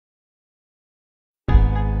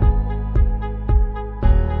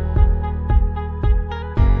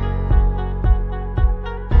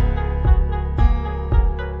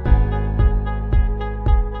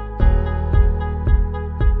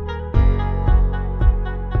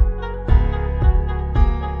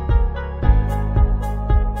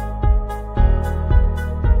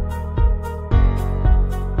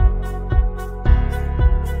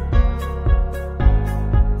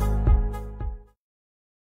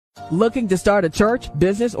Looking to start a church,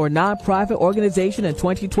 business, or nonprofit organization in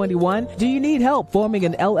 2021? Do you need help forming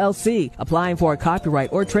an LLC, applying for a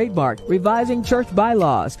copyright or trademark, revising church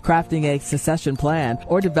bylaws, crafting a succession plan,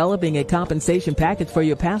 or developing a compensation package for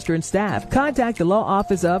your pastor and staff? Contact the law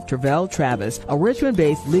office of Travell Travis, a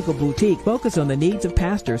Richmond-based legal boutique focused on the needs of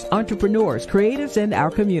pastors, entrepreneurs, creatives, and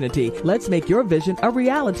our community. Let's make your vision a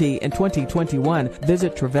reality in 2021.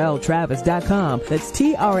 Visit TravellTravis.com. That's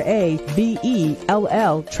TRAVELL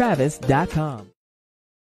Travis.com.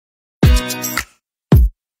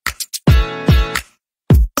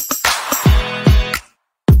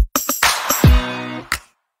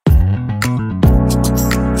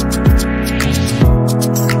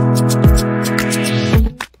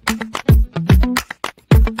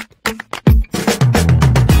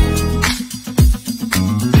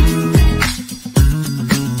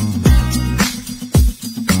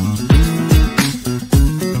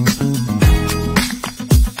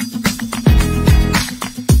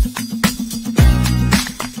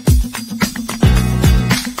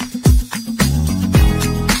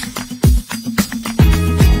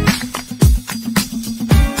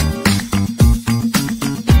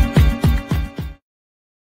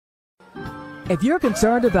 If you're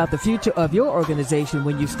concerned about the future of your organization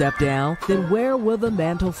when you step down, then where will the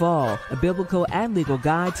mantle fall? A biblical and legal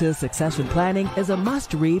guide to succession planning is a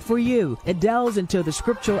must-read for you. It delves into the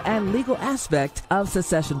scriptural and legal aspect of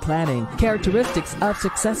succession planning, characteristics of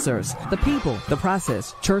successors, the people, the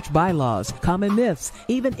process, church bylaws, common myths,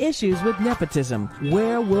 even issues with nepotism.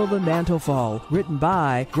 Where will the mantle fall? Written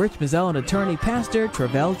by Richmond's own attorney, Pastor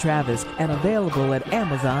Travell Travis, and available at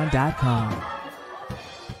Amazon.com.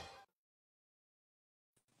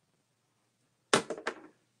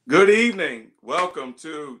 Good evening. Welcome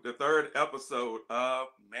to the third episode of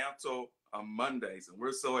Mantle on Mondays. And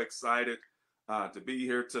we're so excited to be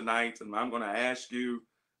here tonight. And I'm going to ask you,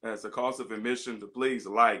 as a cost of admission, to please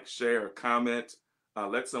like, share, comment,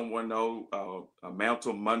 let someone know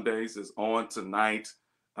Mantle Mondays is on tonight.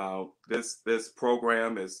 This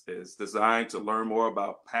program is designed to learn more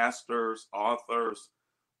about pastors, authors,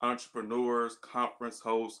 entrepreneurs, conference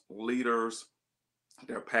hosts, leaders,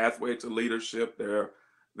 their pathway to leadership, their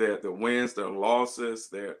wins, their losses,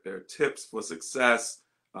 their tips for success,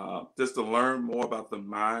 just to learn more about the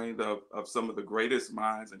mind of some of the greatest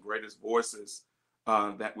minds and greatest voices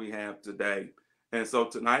that we have today. And so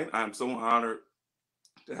tonight, I'm so honored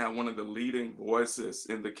to have one of the leading voices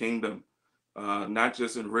in the kingdom, not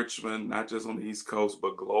just in Richmond, not just on the East Coast,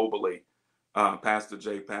 but globally, Pastor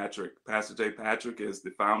J. Patrick. Pastor J. Patrick is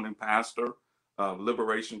the founding pastor of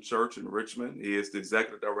Liberation Church in Richmond. He is the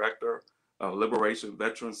executive director Liberation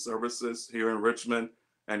Veteran Services here in Richmond,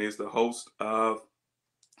 and he's the host of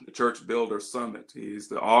the Church Builder Summit. He's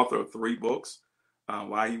the author of 3 books,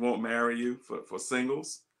 Why He Won't Marry You for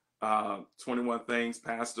singles, 21 Things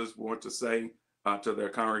Pastors Want to Say to Their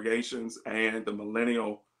Congregations, and the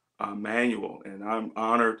Millennial Manual. And I'm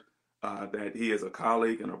honored that he is a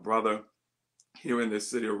colleague and a brother here in this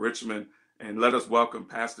city of Richmond. And let us welcome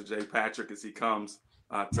Pastor J. Patrick as he comes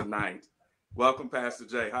tonight. Welcome, Pastor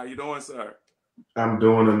Jay. How you doing, sir? I'm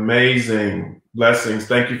doing amazing. Blessings.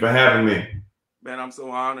 Thank you for having me. Man, I'm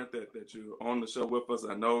so honored that you're on the show with us.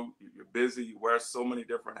 I know you're busy. You wear so many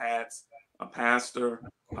different hats: a pastor,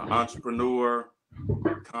 an entrepreneur,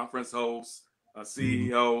 conference host, a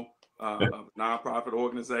CEO of a nonprofit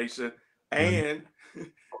organization, and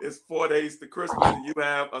it's 4 days to Christmas and you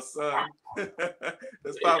have a son.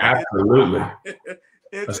 That's probably absolutely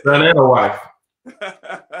a son and a wife.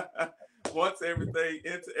 Wants everything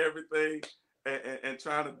into everything and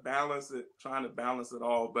trying to balance it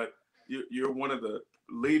all. But you're one of the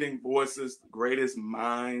leading voices, greatest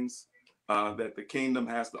minds that the kingdom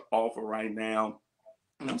has to offer right now.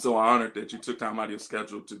 And I'm so honored that you took time out of your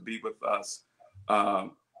schedule to be with us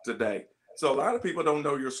today. So a lot of people don't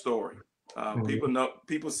know your story.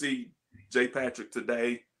 People see J. Patrick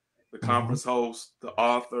today, the conference host, the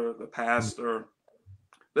author, the pastor.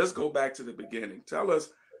 Let's go back to the beginning. Tell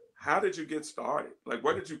us, how did you get started? Like,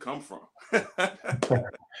 where did you come from?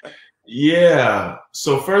 Yeah.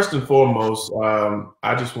 So first and foremost,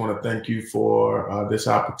 I just want to thank you for this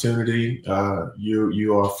opportunity.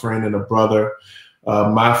 You are a friend and a brother.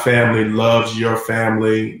 My family loves your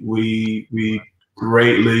family. We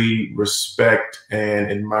greatly respect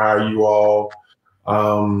and admire you all,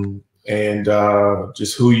 and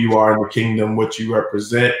just who you are in the kingdom, what you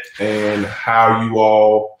represent, and how you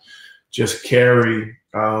all just carry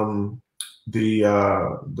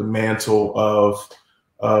the mantle of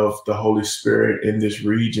of the Holy Spirit in this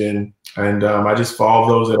region. And I just, for all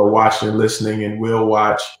those that are watching and listening and will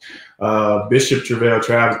watch, Bishop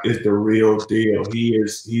Travell is the real deal.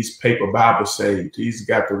 He's paper Bible saved. He's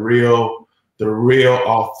got the real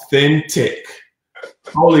authentic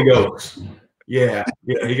Holy Ghost. Yeah,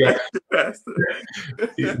 he got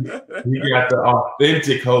he got the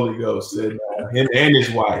authentic Holy Ghost, and him and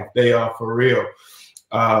his wife, they are for real.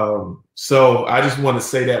 So I just want to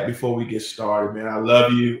say that before we get started, man. I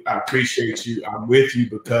love you. I appreciate you. I'm with you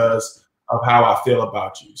because of how I feel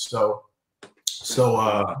about you. So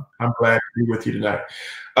I'm glad to be with you tonight.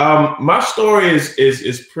 My story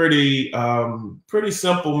is pretty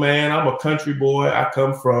simple, man. I'm a country boy. I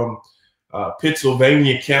come from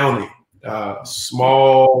Pennsylvania County,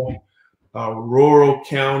 small rural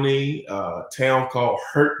county, town called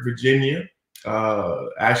Hurt, Virginia.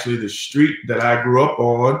 Actually, the street that I grew up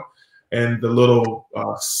on and the little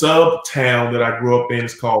sub town that I grew up in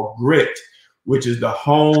is called Grit, which is the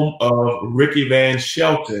home of Ricky Van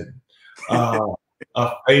Shelton,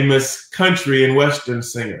 a famous country and Western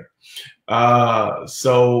singer.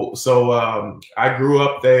 So I grew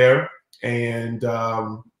up there, and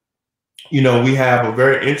we have a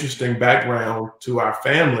very interesting background to our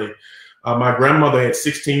family. My grandmother had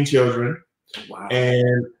 16 children. Wow.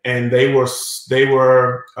 And they were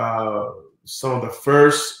some of the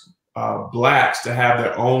first blacks to have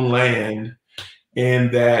their own land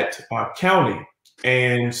in that county.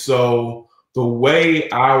 And so the way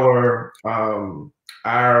our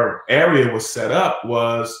area was set up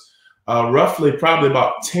was roughly probably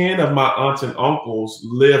about 10 of my aunts and uncles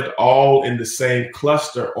lived all in the same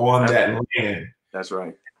cluster on that land. That's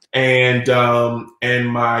right. And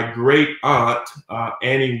my great aunt,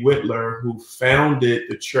 Annie Whitler, who founded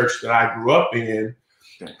the church that I grew up in,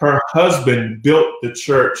 her husband built the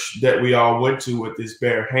church that we all went to with his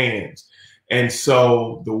bare hands. And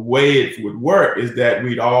so the way it would work is that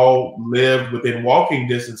we'd all live within walking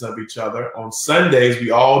distance of each other. On Sundays,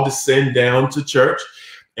 we all descend down to church.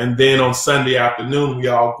 And then on Sunday afternoon, we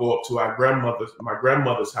all go up to my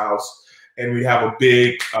grandmother's house, and we have a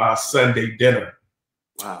big Sunday dinner.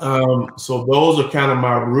 Wow. So those are kind of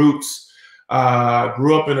my roots.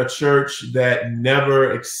 Grew up in a church that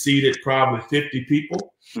never exceeded probably 50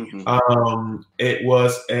 people. Mm-hmm. It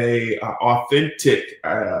was a authentic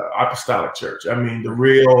apostolic church. I mean, the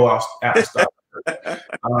real apostolic church.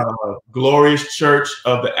 Glorious Church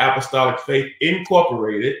of the Apostolic Faith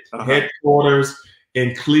Incorporated, headquarters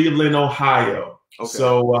in Cleveland, Ohio. Okay.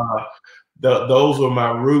 So those were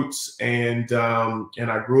my roots, and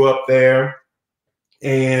I grew up there.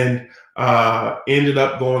 And ended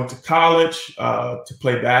up going to college to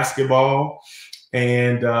play basketball,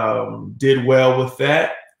 and did well with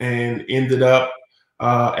that, and ended up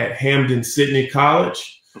at Hampden-Sydney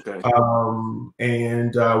College. Okay.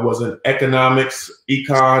 And was an economics,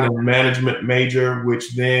 econ, and management major,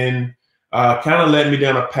 which then kind of led me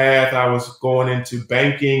down a path. I was going into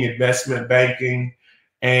banking, investment banking,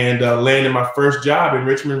 and landed my first job in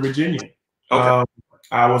Richmond, Virginia. Okay.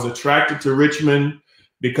 I was attracted to Richmond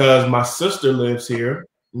because my sister lived here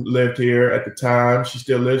at the time. She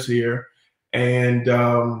still lives here. And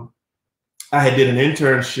I had did an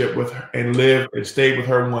internship with her and lived and stayed with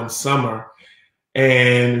her one summer.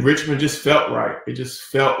 And Richmond just felt right. It just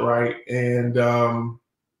felt right. And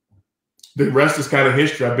the rest is kind of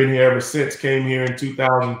history. I've been here ever since. Came here in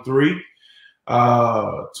 2003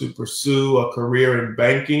 to pursue a career in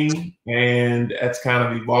banking. And that's kind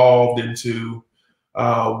of evolved into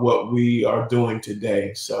what we are doing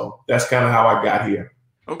today. So that's kind of how I got here.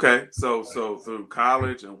 Okay. So through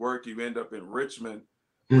college and work, you end up in Richmond.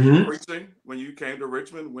 Were you preaching when you came to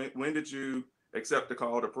Richmond? When did you accept the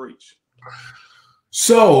call to preach?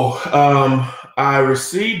 So I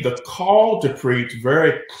received the call to preach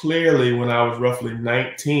very clearly when I was roughly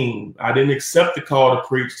 19. I didn't accept the call to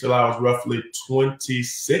preach till I was roughly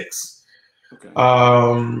 26. Okay.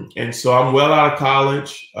 And so I'm well out of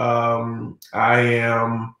college. I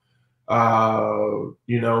am,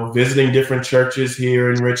 visiting different churches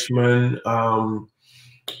here in Richmond.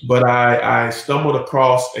 But I stumbled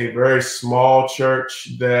across a very small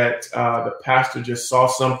church that the pastor just saw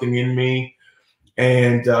something in me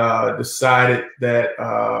and decided that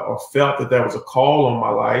or felt that there was a call on my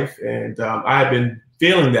life. And I had been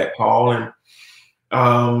feeling that call, and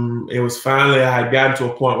it was finally, I had gotten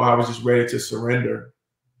to a point where I was just ready to surrender.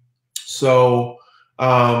 So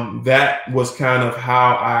that was kind of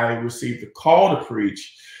how I received the call to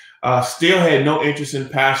preach. Still had no interest in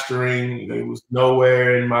pastoring. It was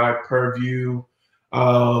nowhere in my purview.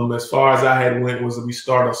 As far as I had went was we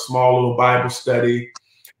started a small little Bible study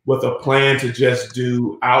with a plan to just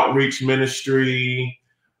do outreach ministry,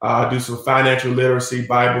 do some financial literacy,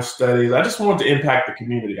 Bible studies. I just wanted to impact the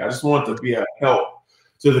community. I just wanted to be a help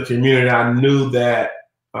to the community. I knew that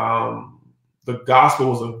the gospel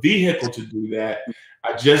was a vehicle to do that.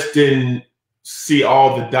 I just didn't see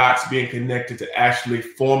all the dots being connected to actually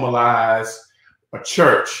formalize a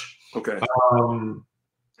church. Okay.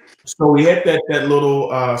 So we had that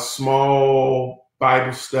little small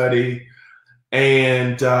Bible study,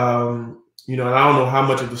 and and I don't know how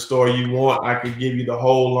much of the story you want. I could give you the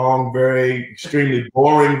whole long, very extremely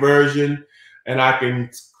boring version, and I can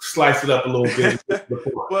slice it up a little bit.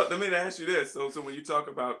 Well, let me ask you this. So when you talk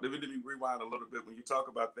about, let me rewind a little bit. When you talk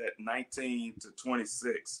about that 19 to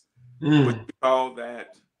 26, would you call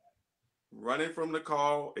that running from the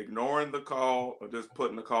call, ignoring the call, or just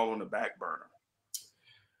putting the call on the back burner?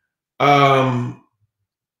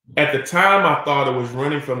 At the time, I thought it was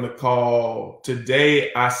running from the call.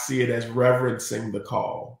 Today, I see it as reverencing the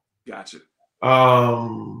call. Gotcha. A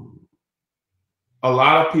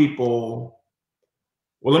lot of people,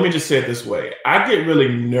 well, let me just say it this way. I get really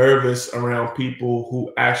nervous around people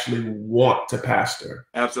who actually want to pastor.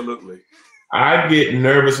 Absolutely. I get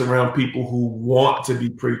nervous around people who want to be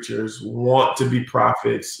preachers, want to be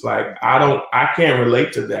prophets. Like, I can't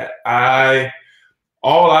relate to that.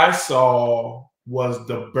 All I saw was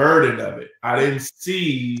the burden of it. I didn't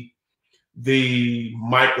see the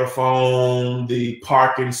microphone, the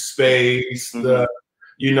parking space,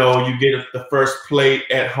 you get the first plate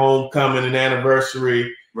at homecoming and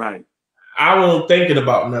anniversary. Right. I wasn't thinking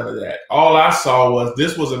about none of that. All I saw was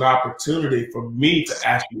this was an opportunity for me to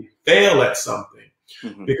actually fail at something,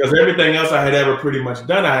 because everything else I had ever pretty much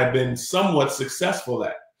done, I had been somewhat successful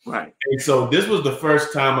at. Right. And so this was the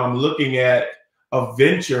first time I'm looking at a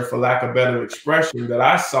venture, for lack of better expression, that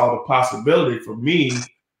I saw the possibility for me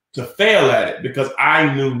to fail at it, because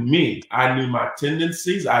I knew me. I knew my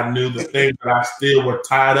tendencies. I knew the things that I still were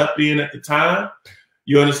tied up in at the time.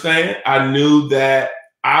 You understand? I knew that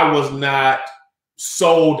I was not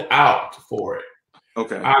sold out for it.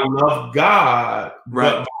 Okay. I love God,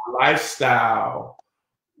 right, but my lifestyle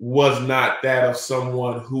was not that of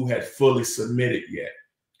someone who had fully submitted yet.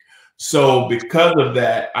 So because of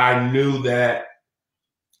that, I knew that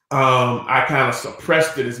I kind of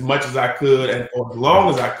suppressed it as much as I could and for as long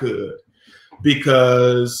as I could,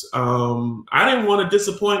 because I didn't want to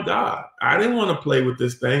disappoint God. I didn't want to play with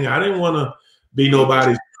this thing. I didn't want to be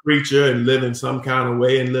nobody's preacher and live in some kind of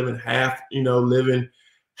way and living half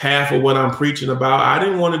of what I'm preaching about. I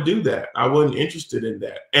didn't want to do that. I wasn't interested in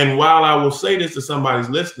that. And while I will say this to somebody's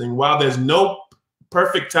listening, while there's no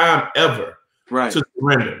perfect time ever to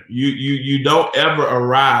surrender, you don't ever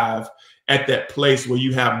arrive at that place where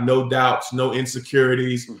you have no doubts, no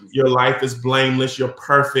insecurities, your life is blameless, you're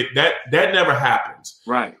perfect. That never happens.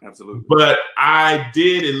 Right, absolutely. But I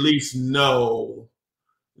did at least know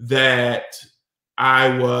that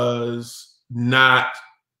I was not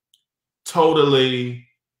totally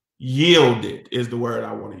yielded, is the word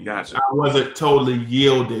I want to use. Gotcha. I wasn't totally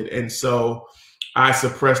yielded, and so I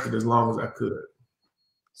suppressed it as long as I could.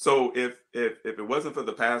 So if it wasn't for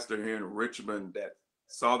the pastor here in Richmond that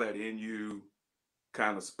saw that in you,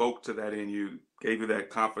 kind of spoke to that in you, gave you that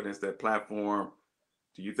confidence, that platform,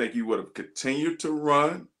 do you think you would have continued to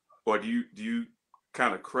run, or do you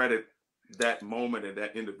kind of credit that moment and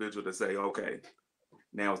that individual to say, okay,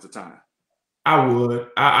 now's the time? I would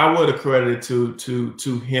have credited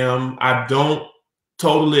to him. I don't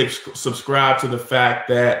totally subscribe to the fact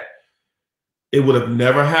that it would have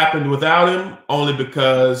never happened without him, only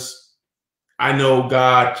because I know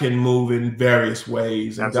God can move in various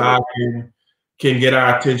ways, and God can get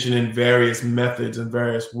our attention in various methods and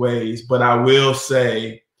various ways. But I will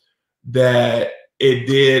say that it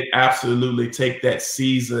did absolutely take that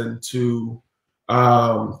season to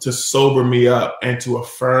sober me up and to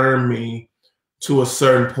affirm me to a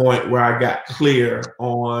certain point where I got clear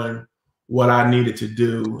on what I needed to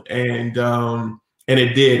do. And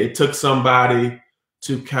it did. It took somebody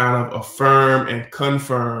to kind of affirm and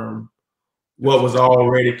confirm what was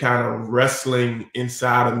already kind of wrestling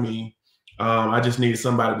inside of me. I just needed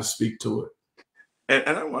somebody to speak to it.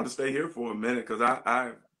 And I want to stay here for a minute, because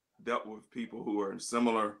I've dealt with people who are in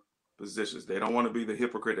similar positions. They don't want to be the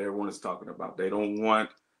hypocrite that everyone is talking about. They don't want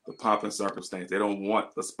the pomp and circumstance. They don't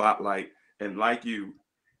want the spotlight. And like you,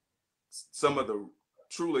 some of the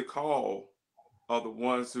truly called are the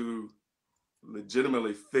ones who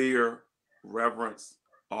legitimately fear, reverence,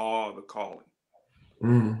 awe the calling.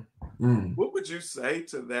 What would you say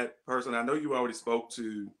to that person? I know you already spoke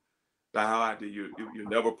to the how I do you're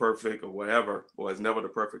never perfect or whatever, or it's never the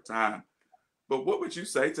perfect time. But what would you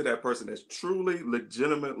say to that person that's truly,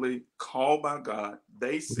 legitimately called by God?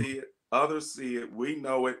 They see it, Others see it. We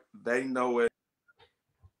know it. They know it.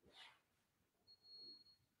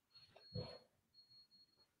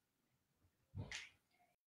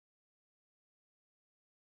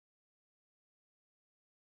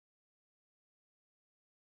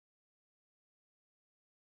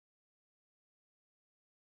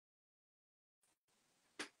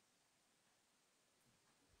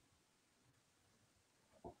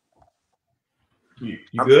 You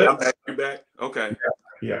good? I'm back. You back? Okay.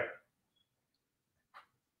 Yeah.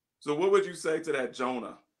 So what would you say to that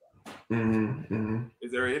Jonah? Mm-hmm.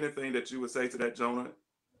 Is there anything that you would say to that Jonah?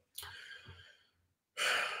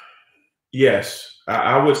 Yes,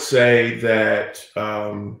 I would say that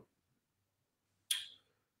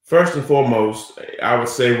first and foremost, I would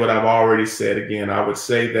say what I've already said again. I would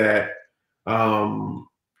say that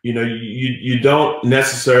you don't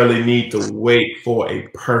necessarily need to wait for a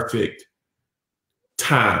perfect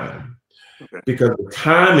time, Okay. because the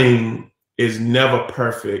timing is never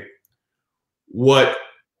perfect. What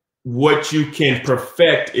you can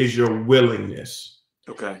perfect is your willingness.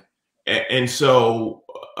 Okay. And so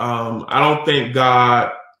I don't think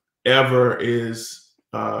God ever is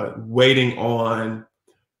waiting on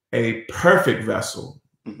a perfect vessel,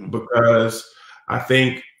 because I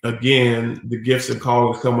think, again, the gifts and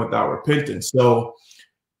callings come without repentance. So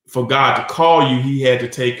for God to call you, he had to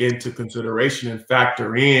take into consideration and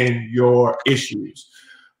factor in your issues.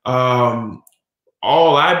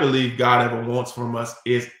 All I believe God ever wants from us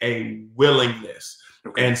is a willingness.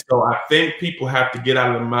 Okay. And so I think people have to get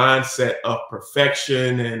out of the mindset of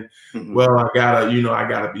perfection and, well, I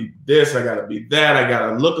gotta be this, I gotta be that, I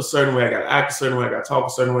gotta look a certain way, I gotta act a certain way, I gotta talk a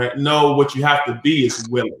certain way. No, what you have to be is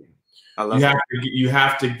willing. You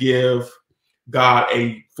have to give God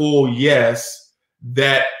a full yes.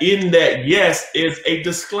 That in that yes is a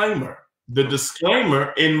disclaimer. The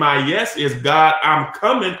disclaimer in my yes is, God, I'm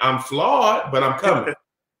coming. I'm flawed, but I'm coming.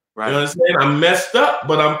 Right. You understand? I'm messed up,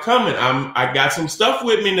 but I'm coming. I got some stuff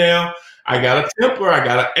with me now. I got a temper. I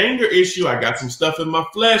got an anger issue. I got some stuff in my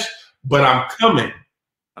flesh, but I'm coming.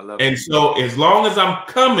 I love it. So as long as I'm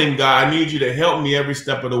coming, God, I need you to help me every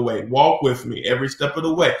step of the way. Walk with me every step of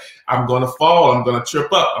the way. I'm going to fall. I'm going to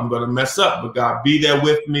trip up. I'm going to mess up. But God, be there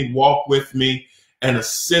with me. Walk with me and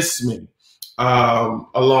assist me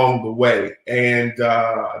along the way. And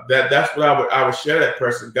that's what I would share that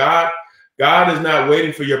person. God is not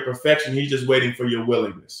waiting for your perfection. He's just waiting for your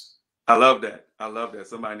willingness. I love that. I love that.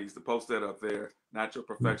 Somebody needs to post that up there. Not your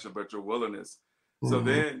perfection, but your willingness. So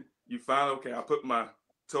then you find, okay, I put my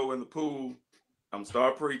toe in the pool. I'm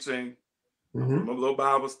start preaching. I'm doing a little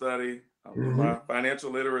Bible study. I'm doing my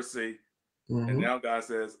financial literacy. And now God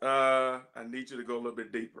says, I need you to go a little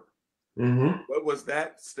bit deeper. What was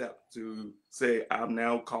that step to say, I'm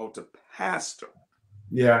now called to pastor?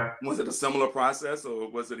 Yeah. Was it a similar process,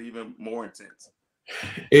 or was it even more intense?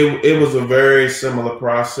 It was a very similar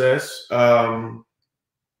process.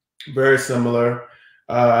 Very similar.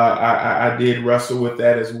 I did wrestle with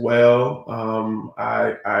that as well.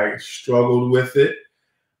 I struggled with it.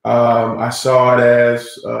 I saw it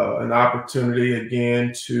as an opportunity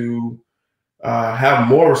again to have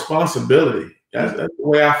more responsibility. That's the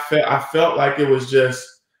way I felt. I felt like it was just,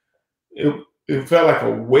 it felt like a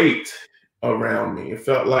weight around me. It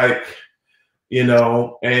felt like,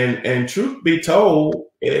 and truth be told,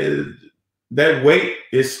 that weight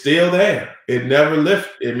is still there. It never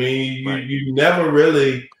lifted. I mean, you never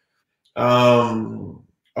really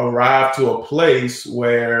arrive to a place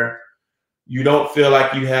where you don't feel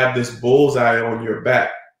like you have this bullseye on your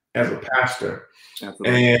back as a pastor.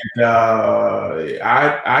 Absolutely. And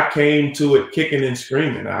I came to it kicking and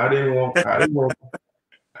screaming. I didn't want that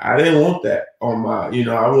on my,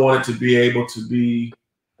 I wanted to be able to be,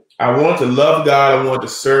 I wanted to love God. I wanted to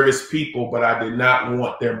service people, but I did not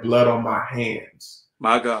want their blood on my hands.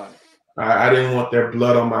 My God. I didn't want their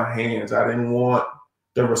blood on my hands. I didn't want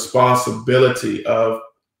the responsibility of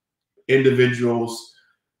individuals'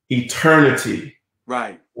 eternity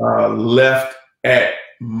left at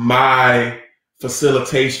my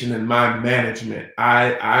facilitation and my management.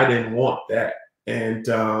 I didn't want that. And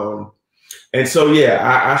so,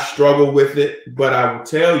 yeah, I struggle with it, but I will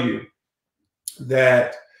tell you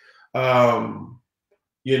that, I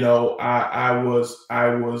was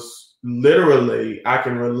literally, I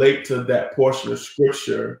can relate to that portion of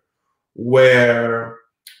scripture where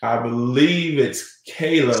I believe it's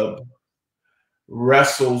Caleb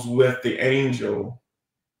wrestles with the angel.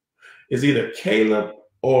 It's either Caleb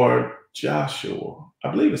or Joshua.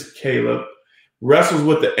 I believe it's Caleb wrestles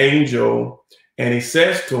with the angel, and he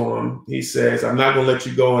says to him, he says, I'm not going to let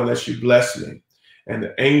you go unless you bless me. And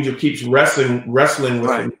the angel keeps wrestling with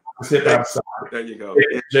him. his hip out of socket. There you go.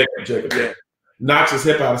 Jacob. Yeah. Knocks his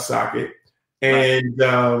hip out of socket. And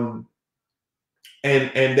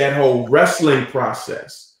and that whole wrestling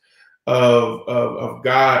process of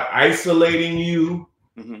God isolating you,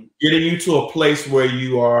 getting you to a place where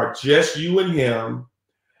you are just you and him,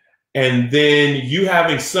 and then you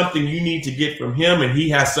having something you need to get from him, and he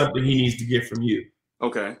has something he needs to get from you.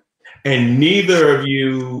 Okay. And neither of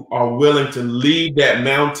you are willing to leave that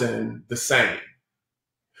mountain the same.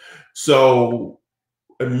 So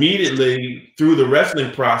immediately through the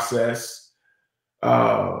wrestling process,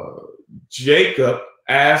 Jacob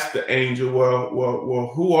asked the angel,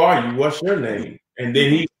 well, who are you? What's your name? And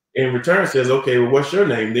then he, in return, says, okay, well, what's your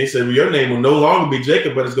name? They said, well, your name will no longer be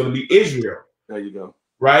Jacob, but it's going to be Israel. There you go.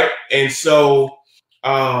 Right. And so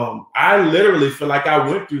I literally feel like I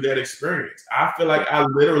went through that experience. I feel like I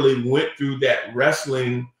literally went through that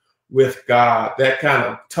wrestling with God, that kind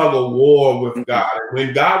of tug of war with God. And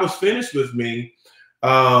when God was finished with me,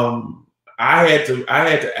 I had to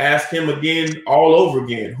ask him again, all over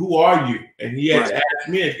again, who are you? And he had to ask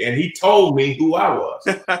me again. And he told me who I was,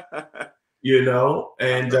 you know,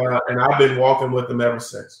 and I've been walking with him ever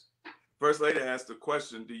since. First Lady asked the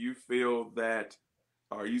question, do you feel that,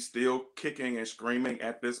 are you still kicking and screaming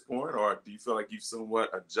at this point, or do you feel like you've somewhat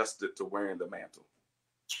adjusted to wearing the mantle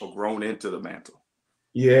or grown into the mantle?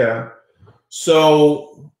 Yeah.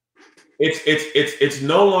 So it's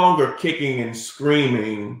no longer kicking and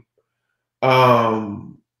screaming.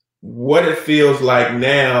 What it feels like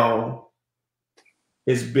now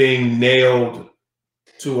is being nailed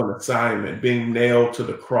to an assignment, being nailed to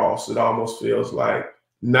the cross. It almost feels like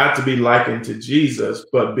not to be likened to Jesus,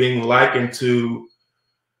 but being likened to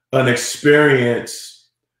an experience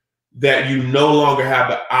that you no longer have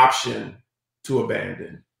the option to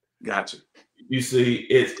abandon. Gotcha. You see,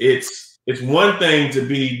 it's one thing to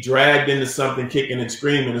be dragged into something kicking and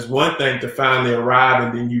screaming. It's one thing to finally arrive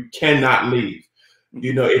and then you cannot leave.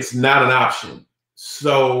 You know, it's not an option.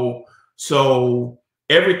 So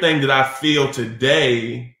everything that I feel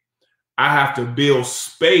today, I have to build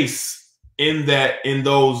space in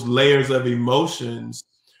those layers of emotions,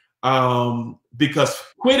 because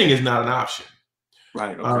quitting is not an option.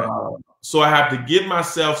 Right. Okay. So I have to give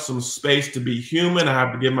myself some space to be human. I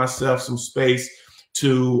have to give myself some space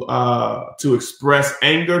to express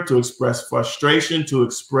anger, to express frustration, to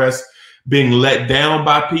express being let down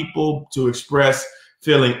by people, to express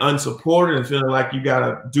feeling unsupported and feeling like you got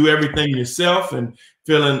to do everything yourself, and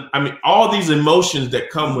feeling, I mean, all these emotions that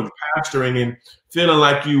come with pastoring, and feeling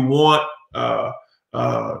like you want to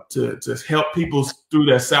help people through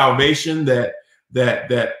their salvation that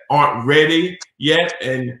aren't ready yet,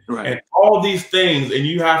 and all these things. And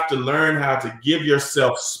you have to learn how to give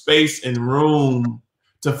yourself space and room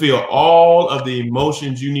to feel all of the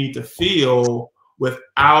emotions you need to feel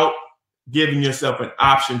without giving yourself an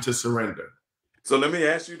option to surrender. So let me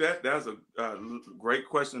ask you that. That's a great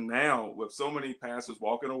question now, with so many pastors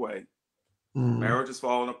walking away, marriage is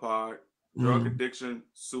falling apart, drug addiction,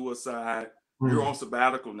 suicide, you're on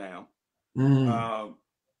sabbatical now.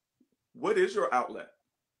 What is your outlet?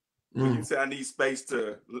 When you say I need space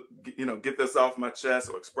to, get this off my chest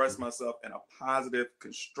or express myself in a positive,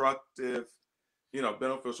 constructive,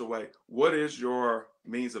 beneficial way, what is your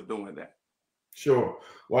means of doing that? Sure.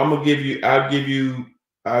 Well, I'll give you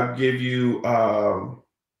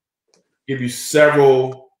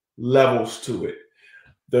several levels to it.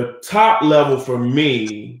 The top level for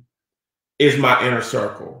me is my inner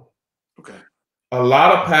circle. Okay. A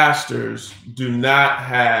lot of pastors do not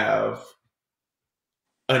have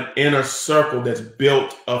an inner circle that's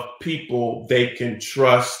built of people they can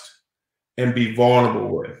trust and be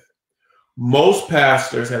vulnerable with. Most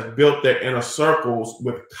pastors have built their inner circles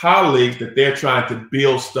with colleagues that they're trying to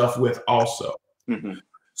build stuff with also.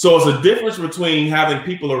 So it's a difference between having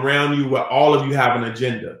people around you where all of you have an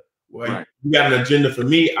agenda. Right? You got an agenda for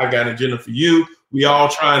me, I got an agenda for you. We all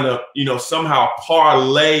trying to, somehow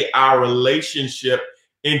parlay our relationship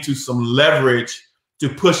into some leverage to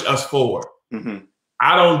push us forward.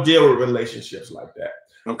 I don't deal with relationships like that.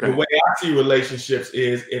 Okay. The way I see relationships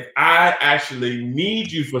is, if I actually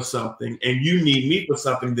need you for something and you need me for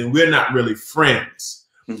something, then we're not really friends.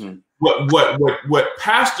 What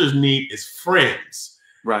pastors need is friends.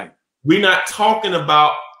 Right. We're not talking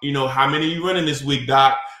about, how many you running this week,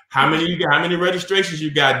 Doc? How many you got? How many registrations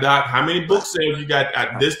you got, Doc? How many book sales you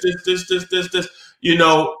got? This.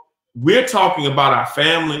 We're talking about our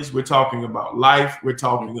families. We're talking about life. We're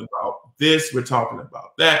talking about this. We're talking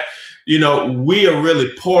about that. We are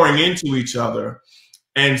really pouring into each other.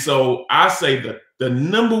 And so I say that the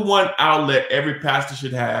number one outlet every pastor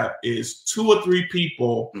should have is 2 or 3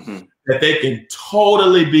 people that they can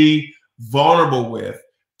totally be vulnerable with,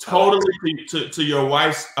 totally to your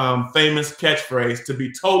wife's famous catchphrase, to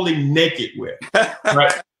be totally naked with,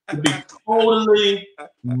 right? To be totally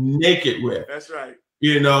naked with. That's right.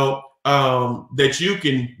 You know, that you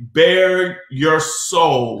can bare your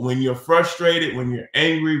soul when you're frustrated, when you're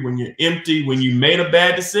angry, when you're empty, when you made a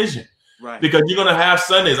bad decision. Right. Because you're going to have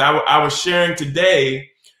Sundays. I was sharing today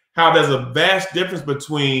how there's a vast difference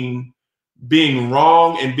between being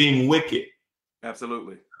wrong and being wicked.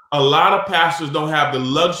 Absolutely. A lot of pastors don't have the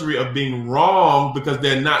luxury of being wrong because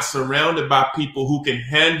they're not surrounded by people who can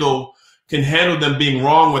handle them being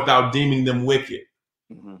wrong without deeming them wicked.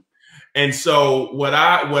 And so what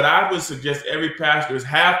I would suggest every pastor is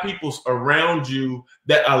have people around you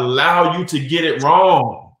that allow you to get it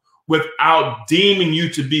wrong without deeming you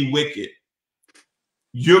to be wicked.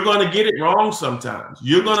 You're going to get it wrong sometimes.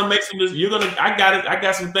 You're going to make I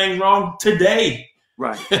got some things wrong today.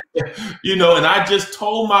 Right. You know, and I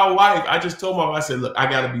told my wife, I said, look, I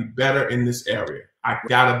got to be better in this area. I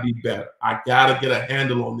got to be better. I got to get a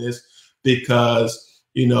handle on this because,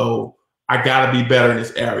 you know, I got to be better in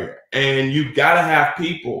this area. And you got to have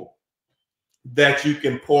people that you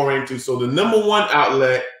can pour into. So the number one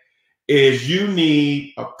outlet is you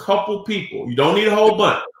need a couple people. You don't need a whole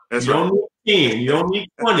bunch. That's you right. don't need 10. You don't need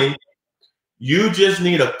 20. You just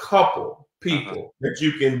need a couple people that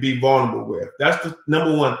you can be vulnerable with. That's the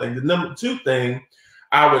number one thing. The number two thing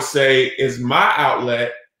I would say is my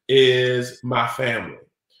outlet is my family.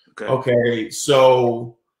 Okay.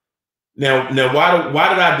 So now why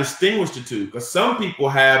did I distinguish the two? Because some people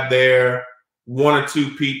have their 1 or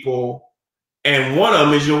 2 people, and one of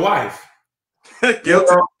them is your wife.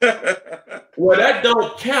 Guilty. Well, that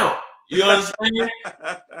don't count. You understand?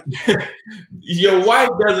 Your wife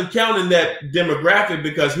doesn't count in that demographic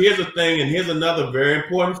because here's a thing, and here's another very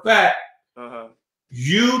important fact.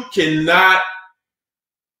 You cannot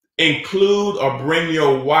include or bring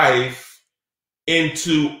your wife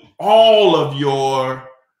into all of your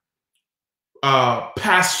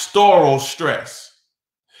pastoral stress.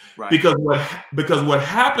 Right. Because what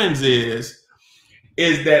happens is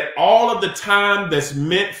that all of the time that's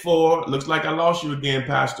meant for, looks like I lost you again,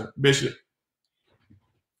 Pastor Bishop.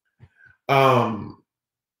 It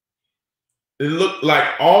looked like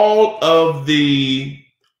all of the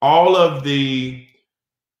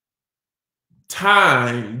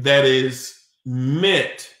time that is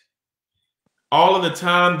meant, all of the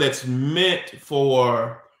time that's meant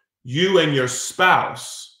for you and your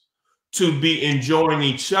spouse to be enjoying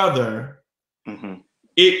each other,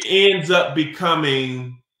 it ends up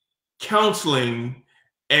becoming counseling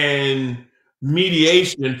and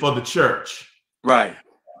mediation for the church. Right.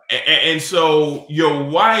 And so your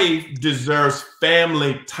wife deserves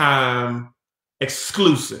family time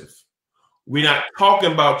exclusive. We're not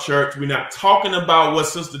talking about church. We're not talking about what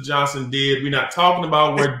Sister Johnson did. We're not talking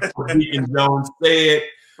about what Deacon Jones said.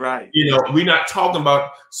 Right. You know, we're not talking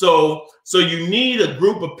about, so you need a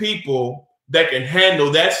group of people that can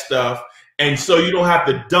handle that stuff. And so you don't have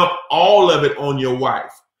to dump all of it on your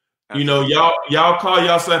wife. You know, y'all call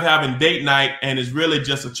yourself having date night and it's really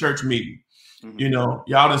just a church meeting. You know,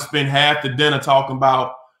 y'all done spend half the dinner talking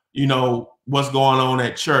about, you know, what's going on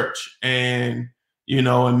at church and, you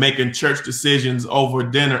know, and making church decisions over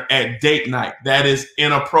dinner at date night. That is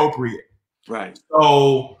inappropriate. Right.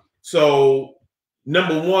 So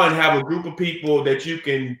number one, have a group of people that you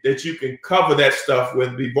can cover that stuff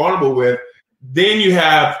with, be vulnerable with. Then you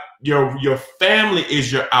have your family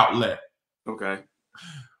is your outlet. Okay.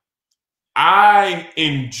 I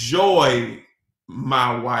enjoy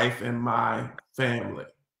my wife and my family.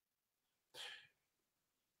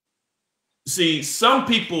 See, some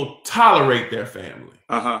people tolerate their family.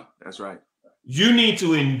 That's right. You need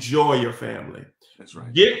to enjoy your family. That's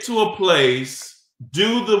right. Get to a place,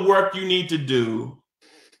 do the work you need to do,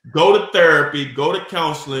 go to therapy, go to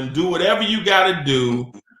counseling, do whatever you got to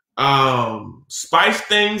do. Spice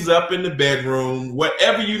things up in the bedroom,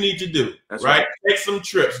 whatever you need to do. That's right. Take some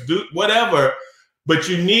trips, do whatever. But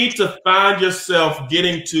you need to find yourself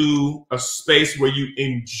getting to a space where you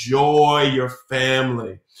enjoy your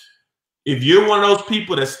family. If you're one of those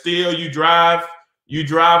people that still you drive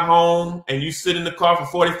home and you sit in the car for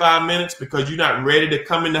 45 minutes because you're not ready to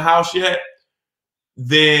come in the house yet,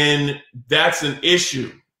 then that's an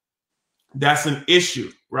issue. That's an issue,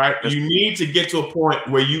 right? You need to get to a point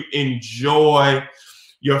where you enjoy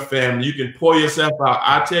your family. You can pour yourself out.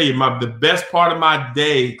 I tell you, the best part of my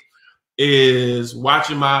day is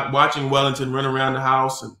watching Wellington run around the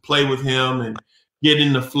house and play with him and get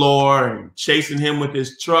in the floor and chasing him with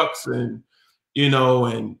his trucks and you know,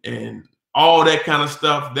 and all that kind of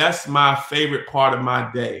stuff. That's my favorite part of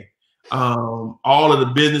my day. All of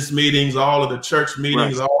the business meetings, all of the church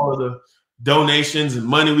meetings, Right. all of the donations and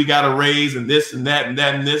money we got to raise and this and that and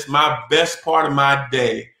that and this. My best part of my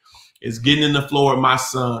day is getting in the floor with my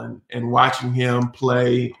son and watching him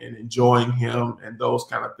play and enjoying him and those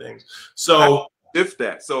kind of things. So if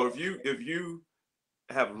that, so if you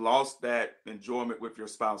have lost that enjoyment with your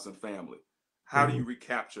spouse and family, how do you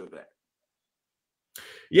recapture that?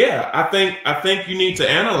 Yeah, I think you need to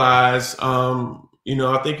analyze. You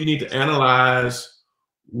know, I think you need to analyze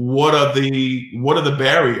what are the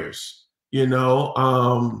barriers. You know,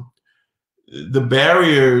 the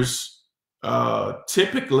barriers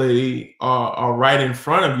typically are right in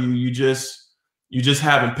front of you. You just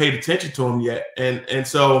haven't paid attention to them yet, and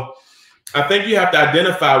so I think you have to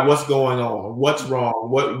identify what's going on, what's wrong,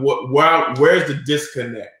 where's the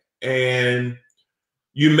disconnect, and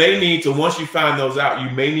you may need to, once you find those out, you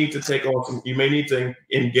may need to take on some, you may need to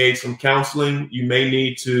engage some counseling. You may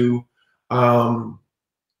need to,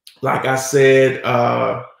 like I said,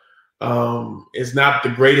 it's not the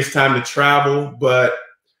greatest time to travel, but,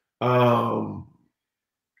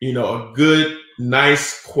 you know, a good,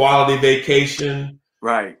 nice quality vacation.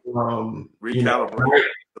 Right. Recalibrate.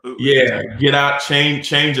 Yeah. Get out,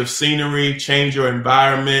 change of scenery, change your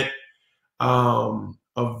environment.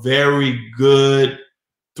 A very good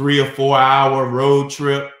 3 or 4 hour road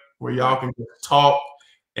trip where y'all can just talk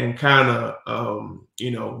and kind of, you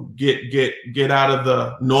know, get out of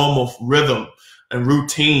the normal rhythm and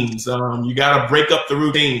routines. You got to break up the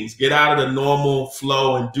routines, get out of the normal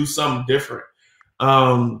flow and do something different.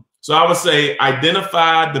 So I would say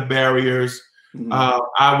identify the barriers.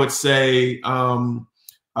 I would say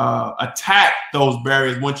attack those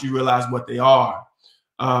barriers once you realize what they are.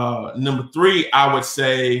 Number 3, I would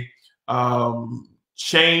say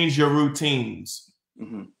change your routines.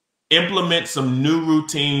 Implement some new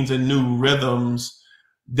routines and new rhythms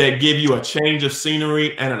that give you a change of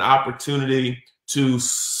scenery and an opportunity to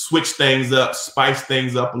switch things up, spice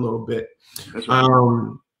things up a little bit. That's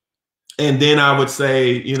right. And then I would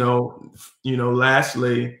say, you know,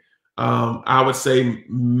 lastly, I would say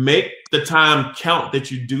make the time count that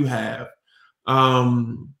you do have.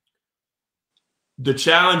 The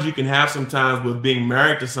challenge you can have sometimes with being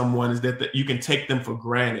married to someone is that you can take them for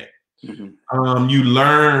granted. You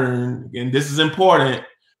learn, and this is important,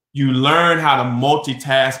 you learn how to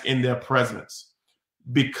multitask in their presence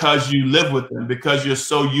because you live with them, because you're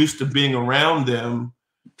so used to being around them.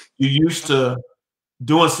 You're used to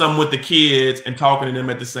doing something with the kids and talking to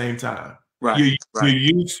them at the same time. Right. You're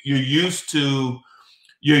used to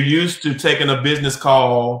taking a business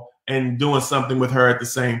call and doing something with her at the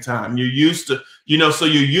same time. You're used to, you know, so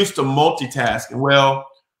you're used to multitasking. Well,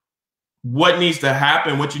 what needs to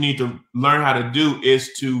happen, what you need to learn how to do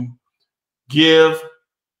is to give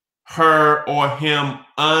her or him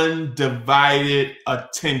undivided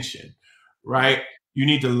attention, right? You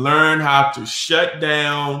need to learn how to shut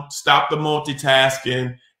down, stop the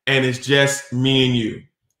multitasking, and it's just me and you.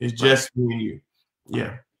 It's just me and you.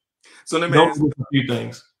 Yeah. So let me ask a few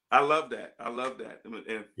things. I love that. I love that.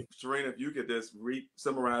 And Serena, if you could just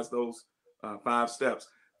summarize those 5 steps.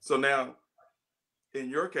 So now, in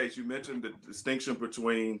your case, you mentioned the distinction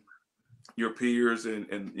between your peers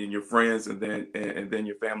and your friends, and then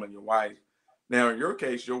your family and your wife. Now, in your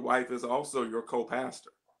case, your wife is also your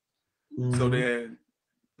co-pastor. So then,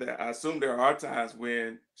 I assume there are times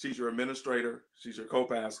when she's your administrator, she's your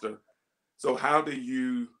co-pastor. So how do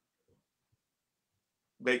you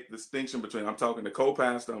make the distinction between, I'm talking to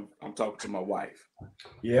co-pastor, I'm talking to my wife?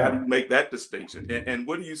 Yeah. How do you make that distinction? And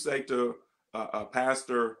what do you say to a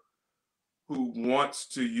pastor who wants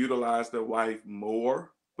to utilize their wife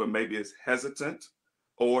more, but maybe is hesitant,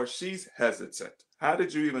 or she's hesitant? How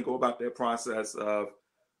did you even go about that process of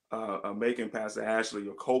making Pastor Ashley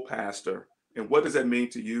your co-pastor? And what does that mean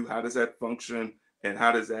to you? How does that function? And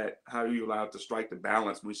how are you allowed to strike the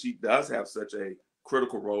balance when she does have such a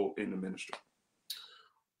critical role in the ministry?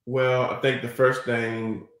 Well, I think the first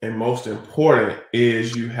thing and most important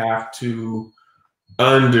is you have to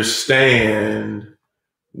understand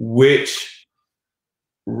which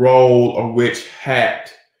role or which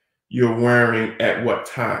hat you're wearing at what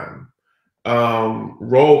time.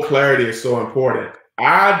 Role clarity is so important.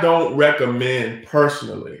 I don't recommend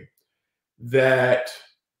personally that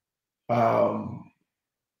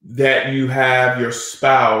that you have your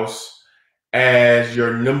spouse as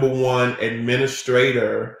your number one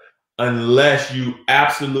administrator unless you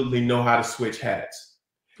absolutely know how to switch hats.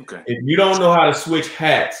 Okay. If you don't know how to switch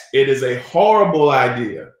hats, it is a horrible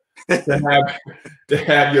idea to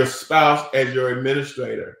have your spouse as your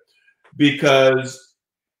administrator. because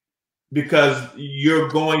you're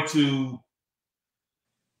going to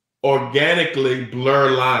organically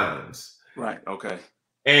blur lines. Right. Okay.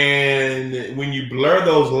 And when you blur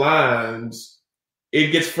those lines,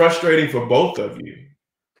 it gets frustrating for both of you.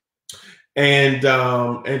 And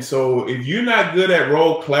so if you're not good at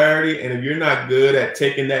role clarity, and if you're not good at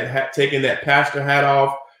taking that pastor hat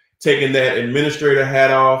off, taking that administrator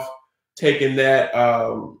hat off, taking that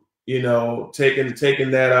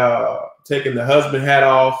taking the husband hat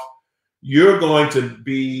off, you're going to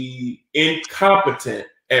be incompetent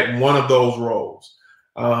at one of those roles.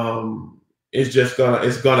 It's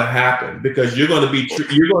gonna happen, because you're gonna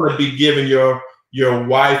be giving your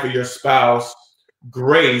wife or your spouse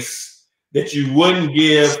grace that you wouldn't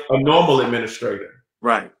give a normal administrator.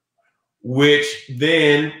 Right. Which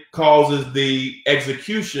then causes the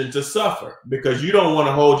execution to suffer, because you don't want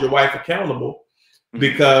to hold your wife accountable,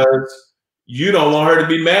 because you don't want her to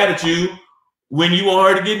be mad at you when you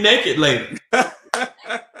want her to get naked later.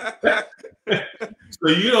 So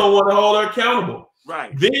you don't want to hold her accountable.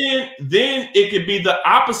 Right. Then it could be the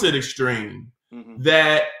opposite extreme.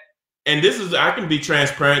 That, and I can be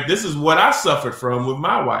transparent. This is what I suffered from with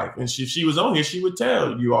my wife. And if she was on here, she would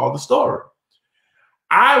tell you all the story.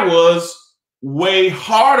 I was way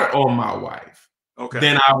harder on my wife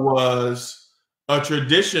than I was a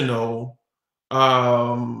traditional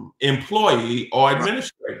employee or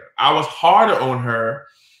administrator. I was harder on her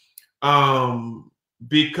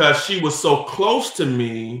because she was so close to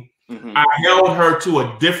me. I held her to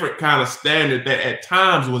a different kind of standard that at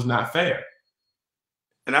times was not fair.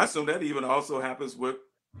 And I assume that even also happens with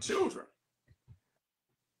children.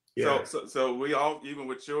 Yeah. So we all, even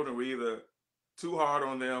with children, we either too hard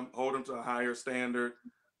on them, hold them to a higher standard,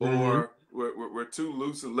 or we're too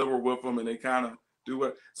loose and liberal with them, and they kind of do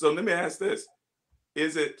what. So let me ask this: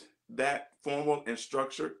 is it that formal and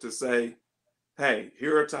structured to say, "Hey,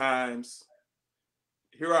 here are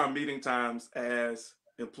our meeting times as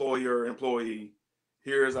employer employee.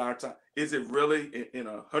 Here is our time." Is it really in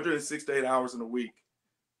 168 hours in a week?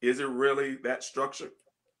 Is it really that structured?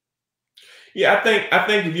 Yeah, I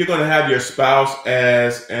think if you're going to have your spouse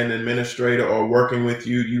as an administrator or working with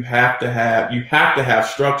you, you have to have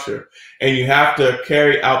structure, and you have to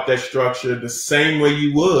carry out that structure the same way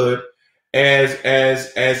you would as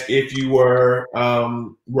if you were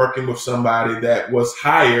working with somebody that was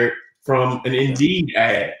hired from an Indeed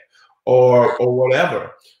ad or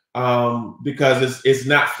whatever. Because it's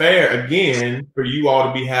not fair, again, for you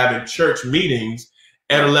all to be having church meetings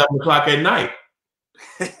at 11 o'clock at night.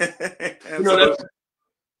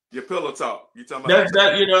 Your pillow talk. You talking about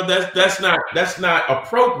that's not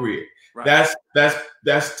appropriate. Right.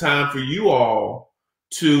 That's time for you all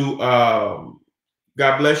to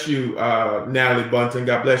God bless you, Natalie Bunton.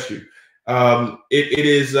 God bless you. It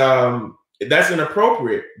is that's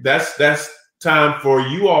inappropriate. That's time for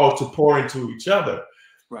you all to pour into each other.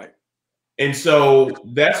 Right. And so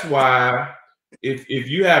that's why if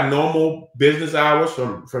you have normal business hours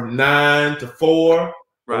from 9 to 4,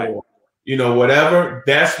 right, or whatever,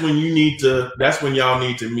 that's when y'all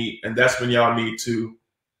need to meet, and that's when y'all need to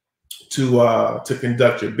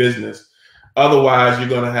conduct your business. Otherwise, you're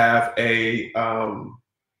gonna have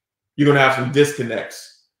some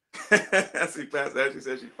disconnects. I see Pastor actually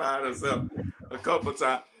said she fired herself a couple of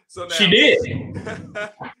times. So now, she did.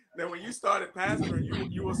 Now, when you started pastoring,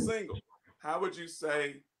 you were single. How would you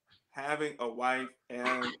say having a wife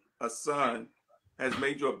and a son has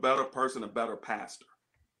made you a better person, a better pastor?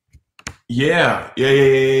 Yeah.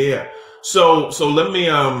 So let me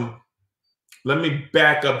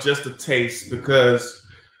back up just a taste, because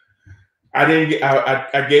I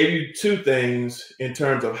gave you two things in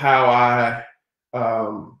terms of how I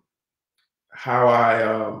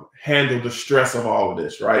handle the stress of all of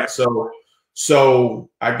this, right? Yeah. So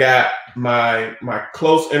I got my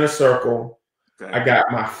close inner circle, okay. I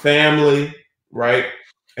got my family, right?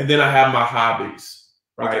 And then I have my hobbies,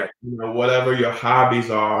 right? Okay. Whatever your hobbies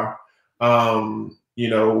are,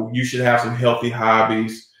 you should have some healthy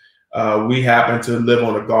hobbies. We happen to live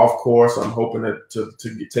on a golf course. I'm hoping to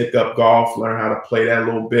take up golf, learn how to play that a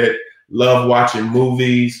little bit. Love watching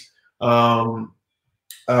movies,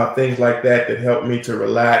 things like that help me to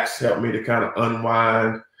relax, help me to kind of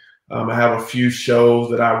unwind. I have a few shows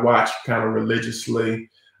that I watch kind of religiously.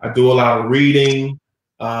 I do a lot of reading.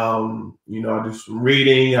 I do some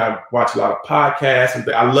reading. I watch a lot of podcasts. And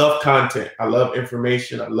I love content. I love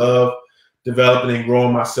information. I love developing and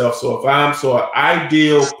growing myself. So an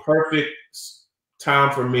ideal, perfect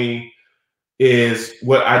time for me is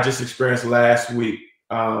what I just experienced last week.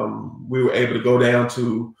 We were able to go down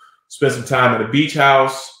to spend some time at a beach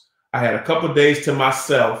house. I had a couple of days to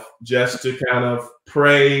myself just to kind of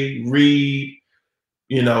pray, read,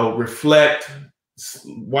 reflect,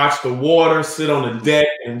 watch the water, sit on the deck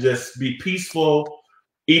and just be peaceful,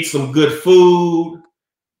 eat some good food,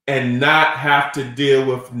 and not have to deal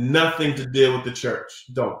with nothing to deal with the church.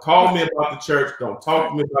 Don't call me about the church. Don't talk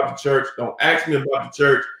to me about the church. Don't ask me about the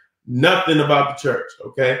church. Nothing about the church,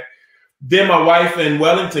 okay? Then my wife in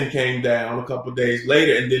Wellington came down a couple of days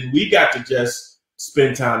later, and then we got to just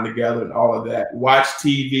spend time together and all of that. Watch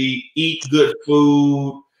TV, eat good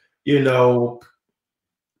food,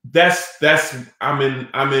 That's I'm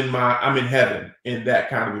in heaven in that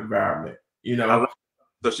kind of environment,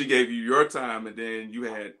 So she gave you your time, and then you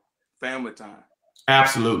had family time.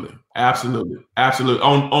 Absolutely.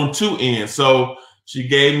 On two ends. So she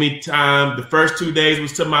gave me time. The first 2 days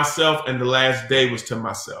was to myself, and the last day was to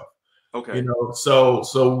myself. Okay.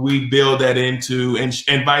 So we build that into,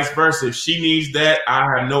 and vice versa. If she needs that,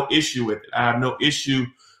 I have no issue with it. I have no issue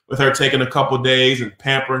with her taking a couple of days and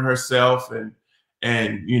pampering herself and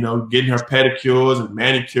getting her pedicures and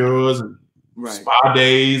manicures and spa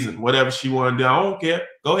days and whatever she want to do. I don't care.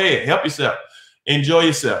 Go ahead, help yourself, enjoy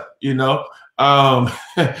yourself.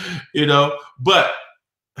 But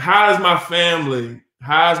how's my family?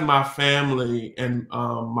 How's my family and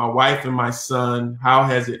my wife and my son? How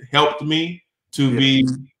has it helped me to be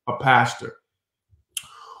a pastor?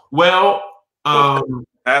 Well,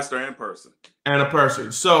 pastor and person. And a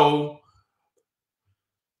person. So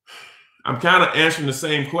I'm kind of answering the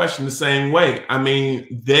same question the same way. I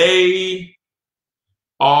mean, they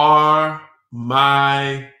are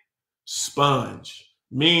my sponge,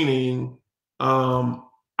 meaning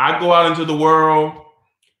I go out into the world,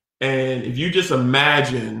 and if you just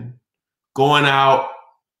imagine going out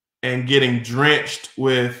and getting drenched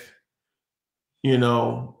with,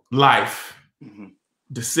 life,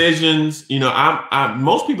 decisions,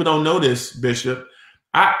 most people don't know this, Bishop.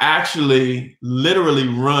 I actually literally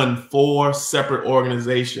run 4 separate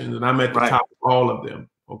organizations, and I'm at the top of all of them.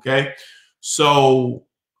 Okay. So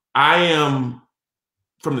I am,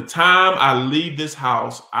 from the time I leave this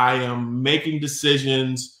house, I am making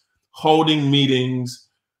decisions, holding meetings,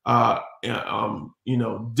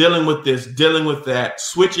 dealing with this, dealing with that,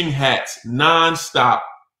 switching hats nonstop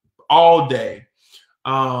all day.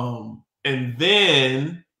 And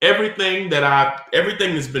then everything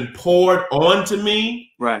that's been poured onto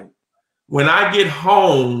me. Right. When I get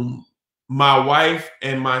home, my wife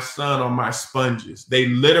and my son are my sponges. They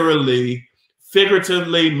literally,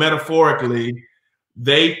 figuratively, metaphorically,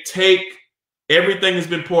 they take everything that's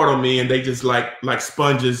been poured on me and they just like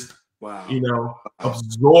sponges,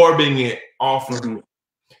 absorbing it off of me.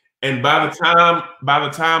 And by the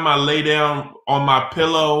time I lay down on my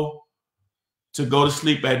pillow to go to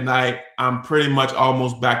sleep at night, I'm pretty much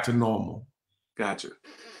almost back to normal. Gotcha.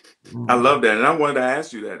 I love that. And I wanted to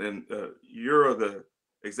ask you that. And you're the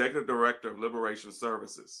executive director of Liberation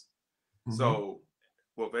Services. So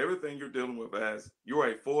with everything you're dealing with, as you're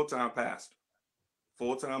a full-time pastor,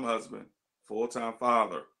 full-time husband, full-time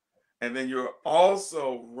father, and then you're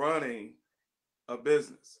also running a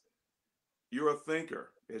business. You're a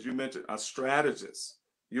thinker, as you mentioned, a strategist.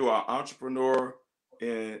 You are an entrepreneur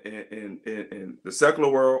in the secular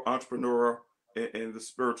world, entrepreneur in the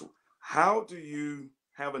spiritual. How do you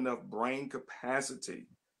have enough brain capacity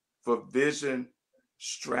for vision,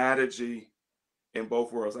 strategy in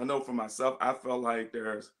both worlds? I know for myself, I felt like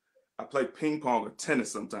I play ping pong or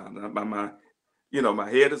tennis sometimes. My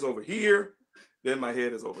head is over here, then my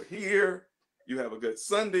head is over here. You have a good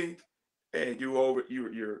Sunday, and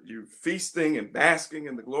you're feasting and basking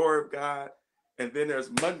in the glory of God. And then there's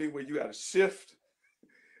Monday where you got to shift,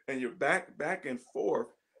 and you're back and forth,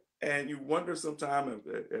 and you wonder sometimes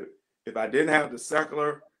if I didn't have the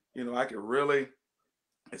secular, I could really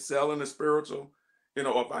excel in the spiritual,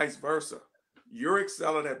 or vice versa. You're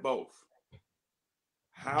excelling at both.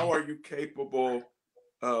 How are you capable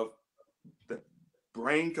of the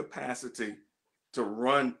brain capacity to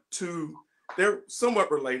run two? They're somewhat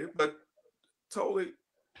related, but totally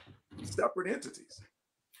separate entities.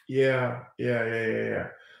 Yeah.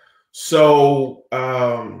 So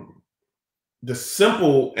the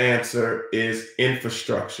simple answer is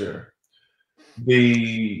infrastructure.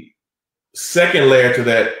 The second layer to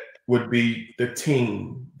that would be the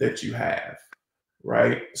team that you have,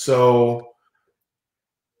 right? So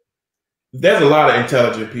there's a lot of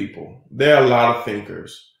intelligent people. There are a lot of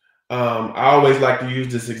thinkers. I always like to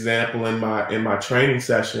use this example in my training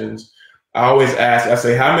sessions. I always ask, I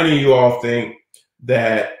say, how many of you all think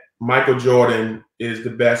that Michael Jordan is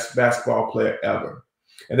the best basketball player ever?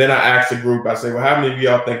 And then I asked the group, I say, well, how many of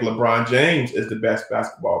y'all think LeBron James is the best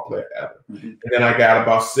basketball player ever? Mm-hmm. And then I got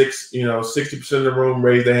about 60% of the room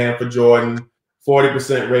raised their hand for Jordan,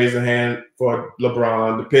 40% raised their hand for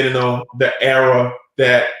LeBron, depending on the era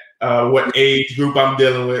that what age group I'm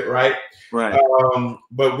dealing with, right? Right.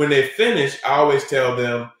 But when they finish, I always tell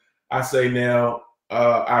them, I say, now,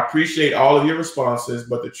 I appreciate all of your responses,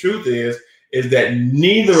 but the truth is that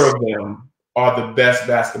neither of them are the best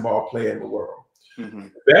basketball player in the world. Mm-hmm.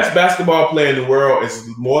 The best basketball player in the world is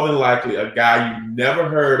more than likely a guy you never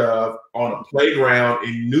heard of on a playground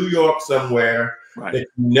in New York somewhere, right, that you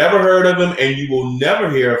never heard of him, and you will never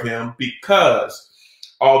hear of him because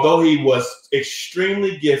although he was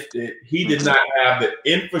extremely gifted, he did not have the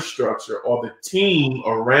infrastructure or the team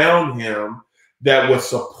around him that would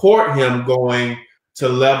support him going to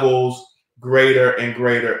levels greater and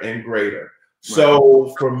greater and greater. Right.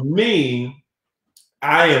 So for me,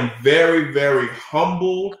 I am very, very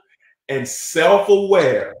humbled and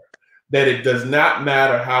self-aware that it does not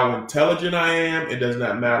matter how intelligent I am. It does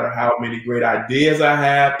not matter how many great ideas I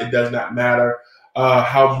have. It does not matter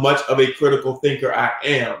how much of a critical thinker I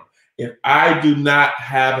am. If I do not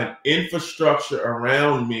have an infrastructure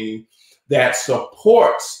around me that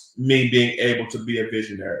supports me being able to be a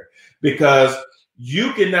visionary, because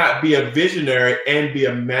you cannot be a visionary and be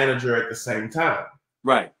a manager at the same time.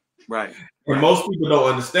 Right, right. And most people don't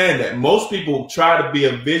understand that. Most people try to be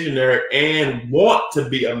a visionary and want to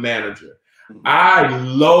be a manager. Mm-hmm. I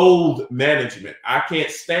loathe management. I can't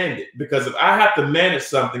stand it because if I have to manage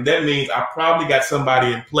something, that means I probably got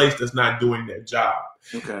somebody in place that's not doing their job.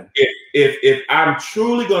 Okay. If I'm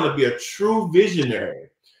truly going to be a true visionary,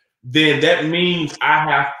 then that means I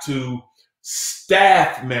have to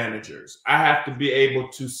staff managers. I have to be able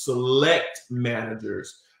to select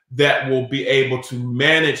managers that will be able to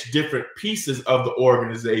manage different pieces of the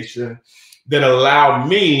organization that allow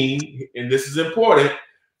me, and this is important,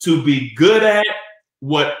 to be good at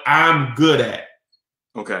what I'm good at.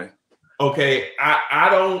 Okay. Okay. I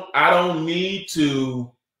don't need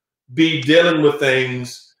to be dealing with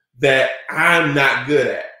things that I'm not good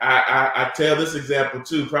at. I tell this example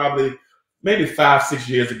too, probably maybe 5-6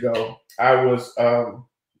 years ago. I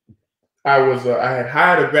had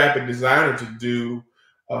hired a graphic designer to do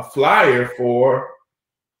a flyer for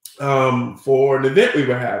an event we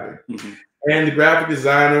were having. Mm-hmm. And the graphic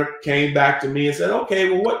designer came back to me and said, okay,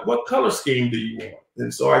 well, what color scheme do you want?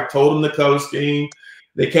 And so I told them the color scheme.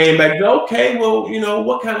 They came back and said, okay, well,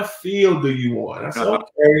 what kind of feel do you want? I said,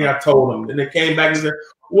 okay, I told them. And they came back and said,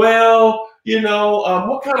 well,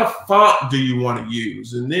 what kind of font do you want to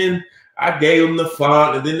use? And then I gave them the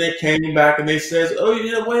font, and then they came back and they says, oh,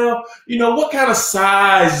 yeah, well, what kind of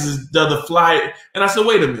size does the flyer? And I said,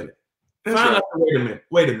 wait a minute.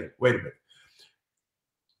 Wait a minute.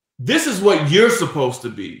 This is what you're supposed to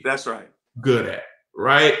be. That's right. Good at,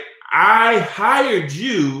 right? I hired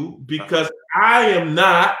you because I am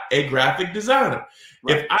not a graphic designer.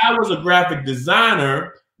 Right. If I was a graphic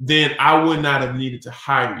designer, then I would not have needed to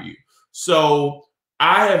hire you. So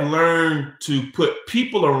I have learned to put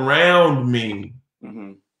people around me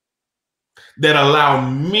mm-hmm. that allow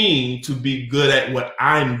me to be good at what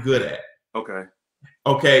I'm good at. Okay.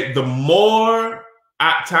 Okay. The more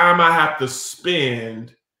time I have to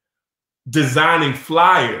spend designing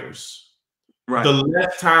flyers, right, the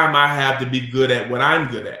less time I have to be good at what I'm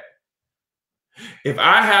good at. If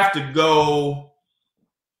I have to go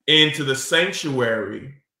into the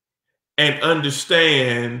sanctuary and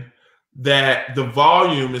understand that the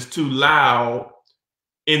volume is too loud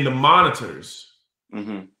in the monitors,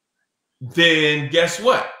 mm-hmm. then guess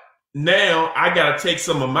what? Now I got to take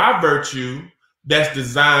some of my virtue that's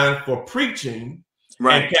designed for preaching,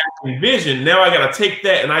 right, and casting vision. Now I got to take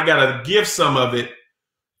that and I got to give some of it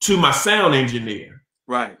to my sound engineer.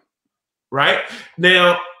 Right. Right.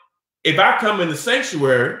 Now, if I come in the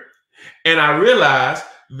sanctuary and I realize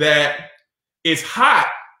that it's hot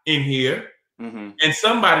in here, mm-hmm. and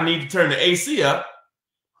somebody needs to turn the AC up,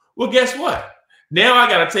 well, guess what? Now I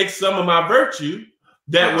got to take some of my virtue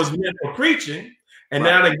that was meant for preaching, and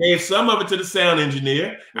now I gave some of it to the sound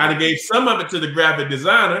engineer, I gave some of it to the graphic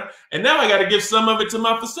designer, and now I got to give some of it to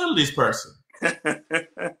my facilities person.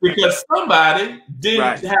 Because somebody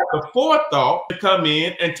didn't have the forethought to come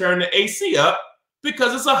in and turn the AC up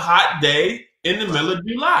because it's a hot day in the middle of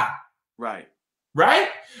July. Right. Right.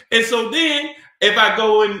 And so then if I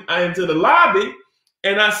go into the lobby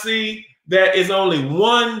and I see that it's only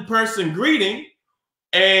one person greeting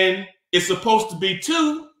and it's supposed to be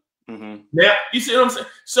two. Mm-hmm. Now, you see what I'm saying?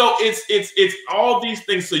 So it's all these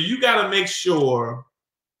things. So you got to make sure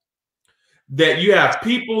that you have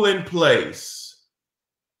people in place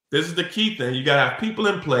This is the key thing. You got to have people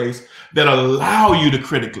in place that allow you to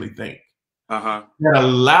critically think, that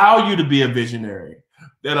allow you to be a visionary,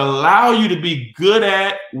 that allow you to be good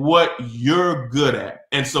at what you're good at.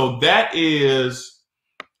 And so that is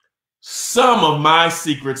some of my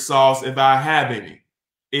secret sauce, if I have any,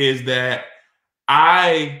 is that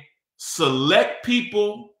I select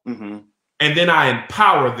people and then I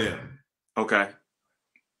empower them. Okay.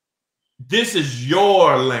 This is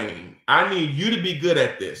your lane. I need you to be good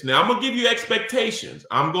at this. Now, I'm going to give you expectations.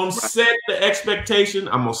 I'm going to set the expectation.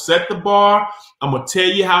 I'm going to set the bar. I'm going to tell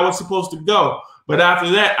you how it's supposed to go. But after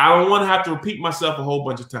that, I don't want to have to repeat myself a whole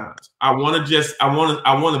bunch of times. I want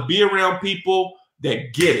to be around people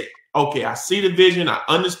that get it. Okay, I see the vision. I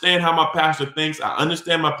understand how my pastor thinks. I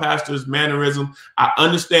understand my pastor's mannerism. I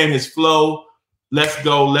understand his flow. Let's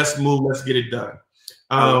go. Let's move. Let's get it done.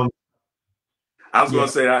 I was going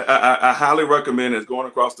to say, I highly recommend it's going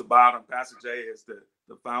across the bottom. Pastor Jay is the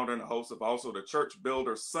founder and the host of also the Church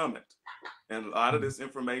Builder Summit. And a lot of this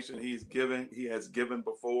information he has given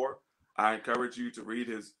before. I encourage you to read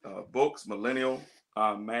his books, Millennial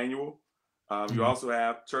Manual. You also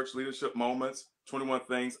have Church Leadership Moments, 21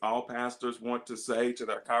 Things All Pastors Want to Say to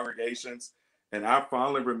Their Congregations. And I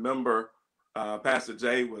fondly remember Pastor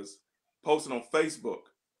Jay was posting on Facebook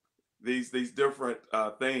these different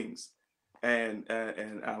things. And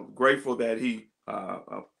I'm grateful that he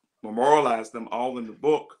memorialized them all in the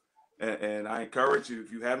book. And I encourage you,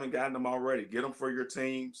 if you haven't gotten them already, get them for your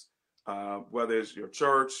teams, whether it's your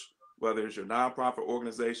church, whether it's your nonprofit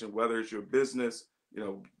organization, whether it's your business,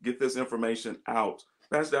 get this information out.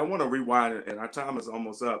 Pastor, I want to rewind it, and our time is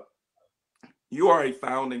almost up. You are a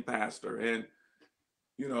founding pastor, and,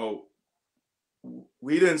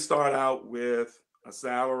 we didn't start out with a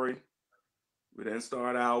salary. We didn't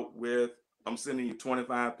start out with, I'm sending you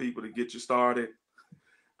 25 people to get you started.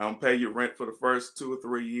 I'm pay you rent for the first 2 or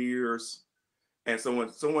 3 years. And so when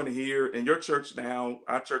someone here in your church now,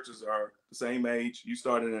 our churches are the same age. You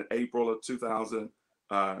started in April of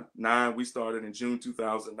 2009. We started in June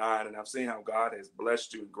 2009. And I've seen how God has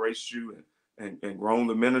blessed you and graced you and grown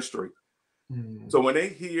the ministry. So when they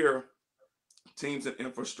hear teams and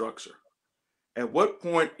infrastructure, at what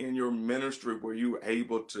point in your ministry were you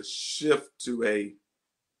able to shift to a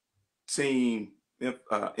team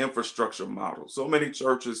infrastructure model? So many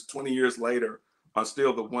churches 20 years later are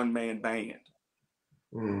still the one-man band.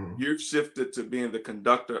 You've shifted to being the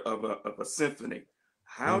conductor of a symphony.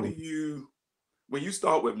 How do you, when you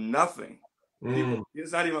start with nothing,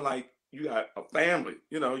 it's not even like you got a family,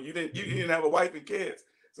 you didn't have a wife and kids.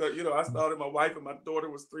 So, I started, my wife and my daughter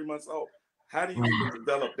was 3 months old. How do you even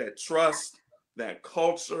develop that trust, that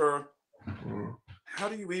culture? How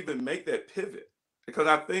do you even make that pivot? Because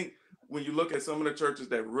I think when you look at some of the churches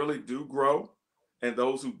that really do grow and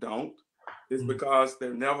those who don't, it's because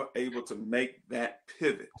they're never able to make that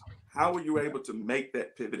pivot. How were you able to make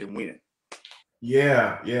that pivot and win?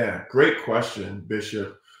 Yeah. Great question,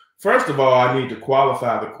 Bishop. First of all, I need to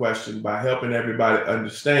qualify the question by helping everybody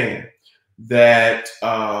understand that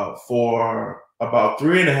for about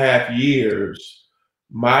 3.5 years,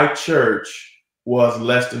 my church was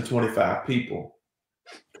less than 25 people.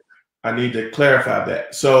 I need to clarify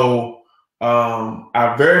that. So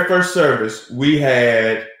our very first service, we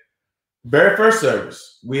had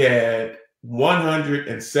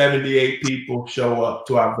 178 people show up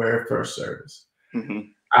to our very first service.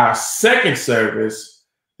 Our second service,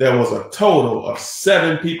 there was a total of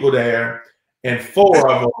 7 people there, and 4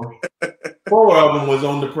 of them was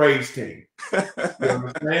on the praise team. You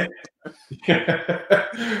understand? I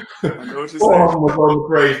know what you're 4 saying. of them was on the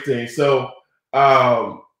praise team. So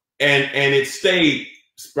and it stayed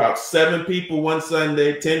about 7 people one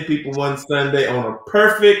Sunday, 10 people one Sunday on a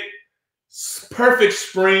perfect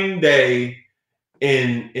spring day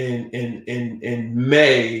in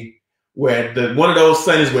May, where one of those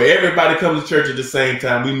Sundays where everybody comes to church at the same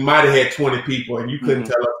time. We might have had 20 people and you couldn't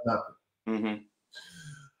tell us nothing.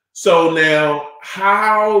 So now,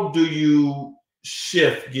 how do you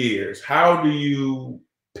shift gears? How do you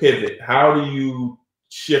pivot? How do you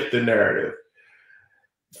shift the narrative?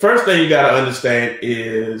 First thing you got to understand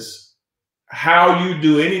is how you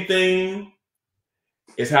do anything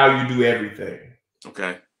is how you do everything.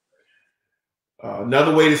 Okay.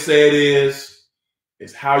 Another way to say it is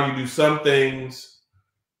how you do some things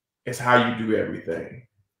is how you do everything.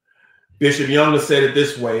 Bishop Younger said it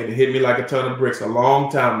this way, and it hit me like a ton of bricks a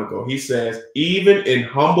long time ago. He says, even in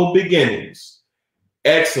humble beginnings,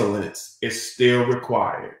 excellence is still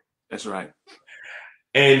required. That's right.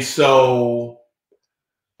 And so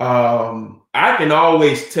I can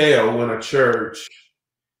always tell when a church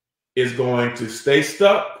is going to stay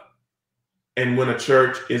stuck and when a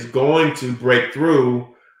church is going to break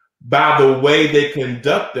through by the way they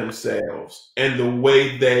conduct themselves and the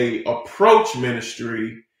way they approach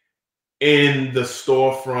ministry in the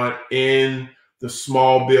storefront, in the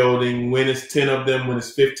small building, when it's 10 of them, when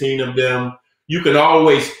it's 15 of them, you can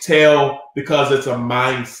always tell because it's a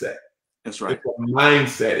mindset. That's right. It's a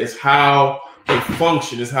mindset. It's how they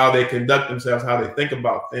function. It's how they conduct themselves, how they think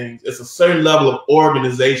about things. It's a certain level of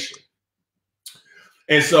organization.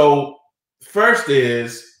 And so first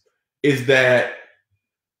is that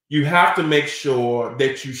you have to make sure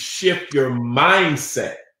that you shift your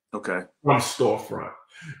mindset from storefront,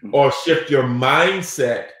 or shift your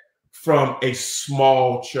mindset from a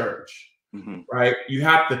small church, right? You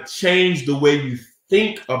have to change the way you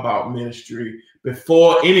think about ministry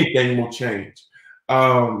before anything will change.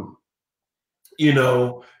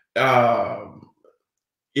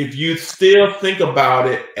 If you still think about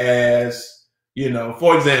it as,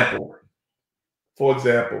 for example,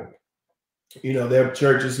 there are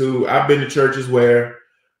churches I've been to churches where,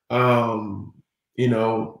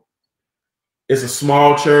 it's a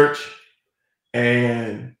small church,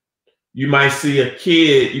 and you might see a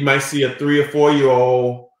kid, you might see a 3 or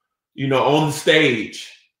 4-year-old, on the stage,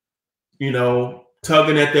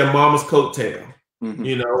 tugging at their mama's coattail,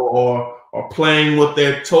 or playing with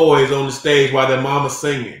their toys on the stage while their mama's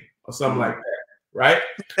singing or something like that, right?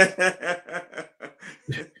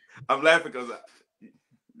 I'm laughing because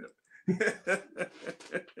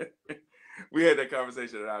we had that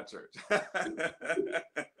conversation at our church.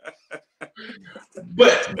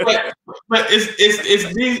 but it's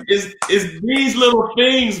these little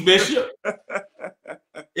things, Bishop.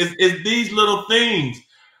 It's these little things.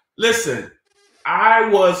 Listen, I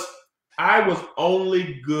was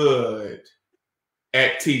only good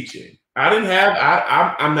at teaching. I'm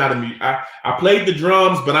not I played the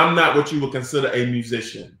drums, but I'm not what you would consider a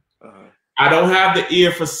musician. I don't have the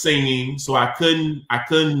ear for singing, so I couldn't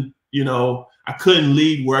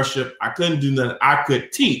lead worship. I couldn't do nothing. I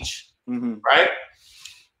could teach, right?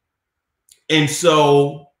 And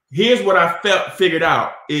so here's what I figured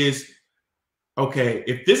out is, okay,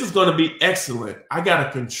 if this is going to be excellent, I got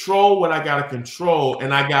to control what I got to control,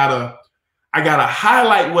 and I gotta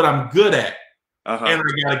highlight what I'm good at, and I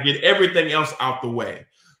got to get everything else out the way.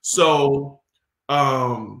 So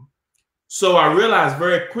I realized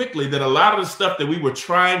very quickly that a lot of the stuff that we were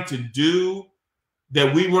trying to do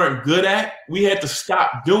that we weren't good at, we had to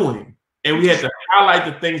stop doing, and we had to highlight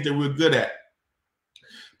the things that we're good at.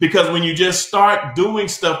 Because when you just start doing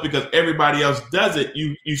stuff because everybody else does it,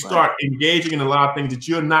 you start engaging in a lot of things that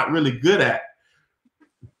you're not really good at.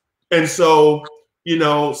 And so,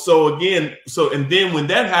 and then when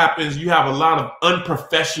that happens, you have a lot of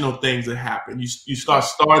unprofessional things that happen. You start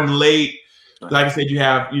starting late. Like I said, you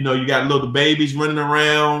got little babies running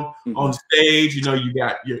around on stage. You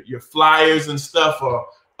got your flyers and stuff, or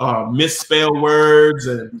misspelled words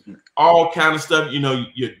and all kind of stuff.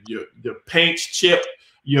 Your paint's chipped,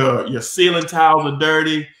 your ceiling tiles are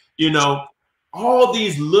dirty. All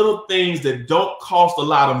these little things that don't cost a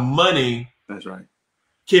lot of money. That's right.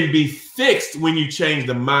 Can be fixed when you change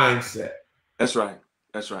the mindset. That's right.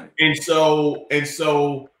 That's right. And so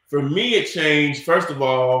for me, it changed. First of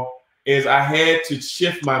all, is I had to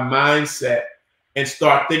shift my mindset and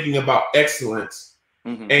start thinking about excellence,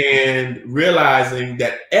 and realizing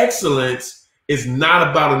that excellence is not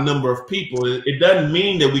about a number of people. It doesn't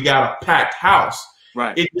mean that we got a packed house.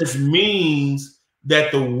 Right. It just means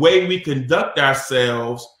that the way we conduct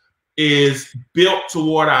ourselves is built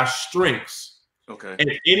toward our strengths. Okay.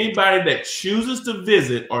 And anybody that chooses to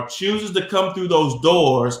visit or chooses to come through those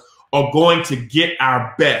doors are going to get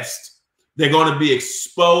our best. They're going to be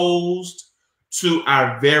exposed to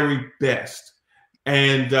our very best.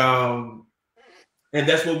 And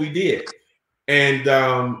that's what we did. And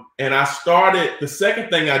I started, the second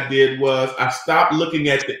thing I did was I stopped looking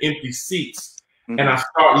at the empty seats, and I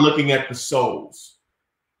started looking at the souls.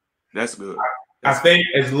 That's good. I think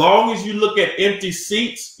as long as you look at empty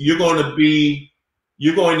seats, you're going to be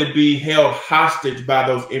held hostage by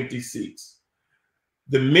those empty seats.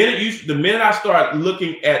 The minute I start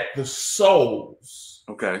looking at the souls,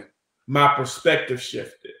 my perspective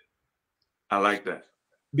shifted. I like that.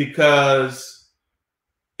 Because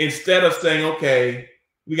instead of saying, okay,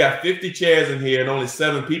 we got 50 chairs in here and only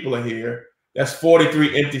 7 people are here, that's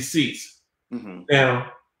 43 empty seats.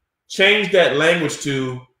 Now, change that language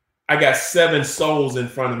to, I got 7 souls in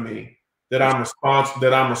front of me that I'm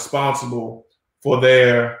responsible for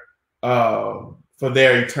their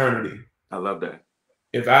eternity. I love that.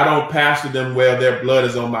 If I don't pastor them well, their blood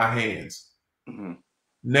is on my hands.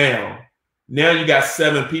 Now you got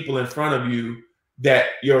 7 people in front of you that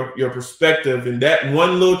your perspective and that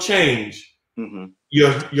one little change,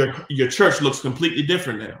 your church looks completely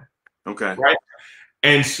different now. Okay. Right.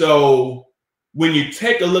 And so when you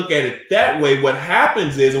take a look at it that way, what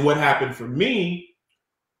happens is, and what happened for me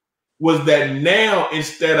was that now,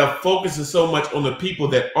 instead of focusing so much on the people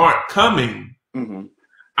that aren't coming,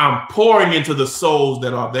 I'm pouring into the souls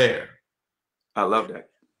that are there. I love that.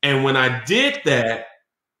 And when I did that,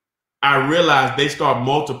 I realized they start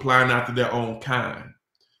multiplying after their own kind.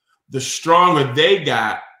 The stronger they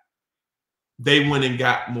got, they went and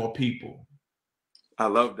got more people. I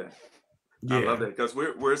love that. Yeah. I love that, because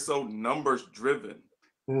we're so numbers driven.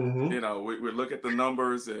 You know, we look at the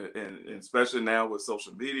numbers, and especially now with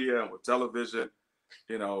social media and with television.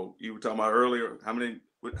 You know, you were talking about earlier how many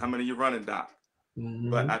you running, Doc.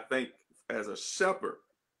 But I think as a shepherd,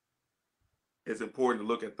 it's important to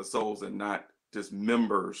look at the souls and not just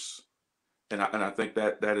members. And I think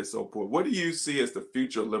that is so important. What do you see as the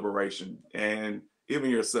future of liberation, and even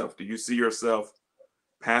yourself? Do you see yourself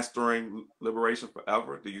pastoring liberation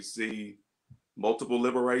forever? Do you see multiple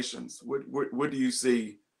liberations? What do you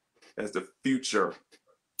see as the future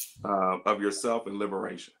of yourself and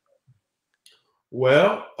liberation?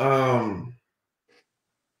 Well,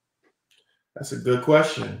 that's a good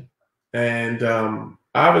question. And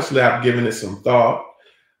obviously I've given it some thought.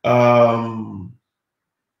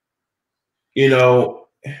 You know,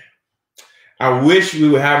 I wish we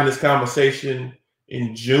were having this conversation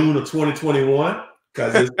in June of 2021,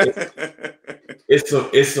 because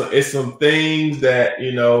it's some things that,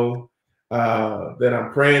 you know, that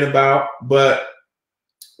I'm praying about. But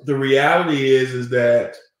the reality is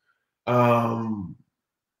that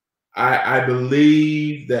I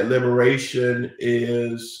believe that liberation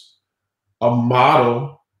is a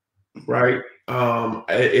model, right?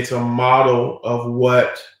 It's a model of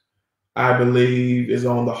what I believe is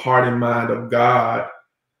on the heart and mind of God.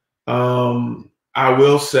 I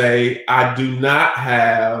will say I do not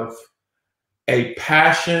have a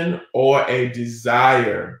passion or a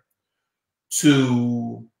desire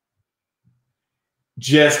to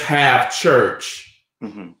just have church.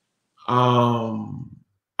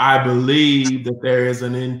 I believe that there is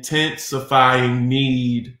an intensifying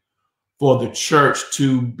need for the church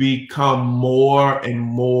to become more and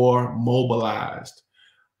more mobilized,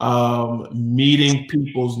 meeting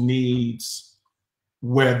people's needs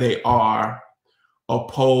where they are,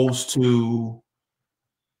 opposed to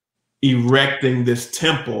erecting this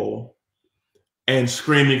temple and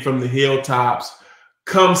screaming from the hilltops,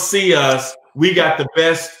 "Come see us. We got the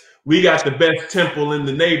best temple in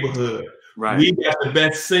the neighborhood. Right. We got the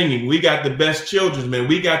best singing. We got the best children's man.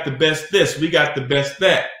 We got the best this. We got the best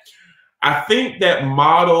that." I think that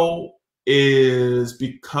model is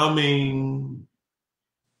becoming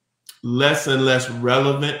less and less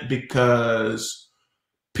relevant, because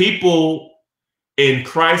people in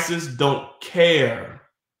crisis don't care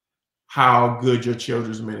how good your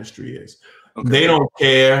children's ministry is. Okay. They don't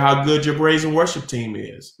care how good your praise and worship team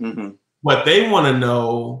is. What they want to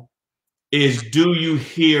know is, do you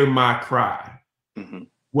hear my cry?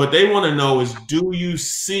 What they want to know is, do you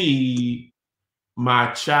see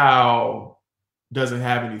my child doesn't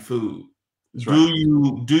have any food? Do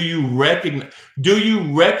you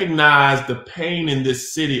recognize the pain in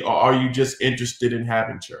this city, or are you just interested in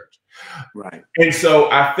having church? Right. And so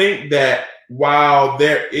I think that while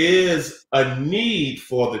there is a need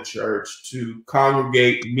for the church to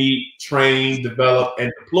congregate, meet, train, develop,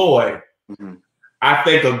 and deploy, I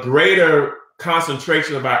think a greater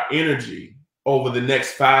concentration of our energy over the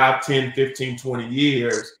next 5, 10, 15, 20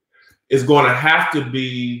 years is going to have to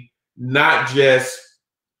be not just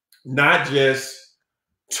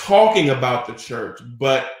talking about the church,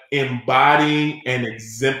 but embodying and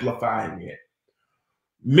exemplifying it.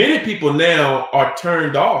 Many people now are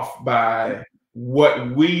turned off by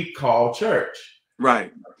what we call church.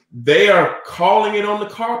 Right. They are calling it on the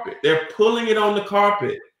carpet. They're pulling it on the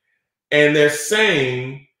carpet, and they're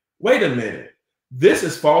saying, wait a minute, this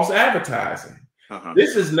is false advertising.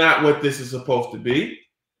 This is not what this is supposed to be,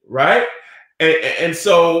 right? And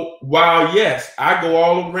so while, yes, I go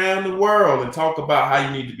all around the world and talk about how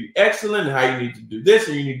you need to be excellent and how you need to do this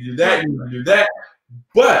and you need to do that, and you need to do that,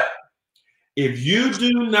 but if you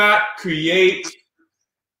do not create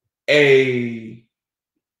a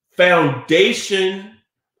foundation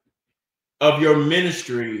of your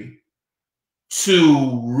ministry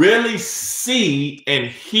to really see and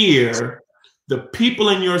hear the people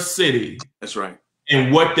in your city, that's right,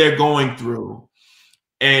 and what they're going through,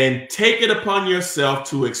 and take it upon yourself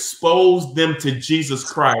to expose them to Jesus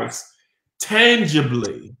Christ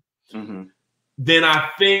tangibly, then I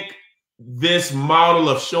think this model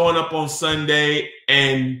of showing up on Sunday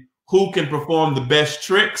and who can perform the best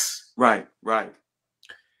tricks. Right, right.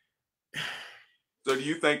 So do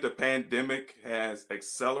you think the pandemic has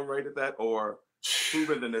accelerated that or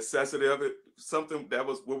proven the necessity of it? Something that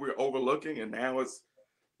was what we were overlooking, and now it's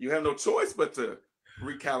you have no choice but to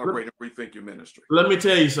recalibrate and rethink your ministry. Let me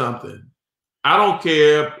tell you something. I don't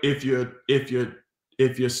care if you're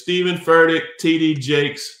Stephen Furtick, T.D.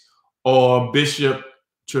 Jakes, or Bishop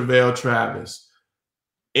Travell Travis.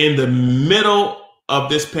 In the middle of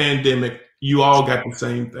this pandemic, you all got the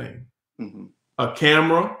same thing. Mm-hmm. A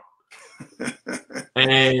camera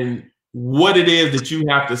and what it is that you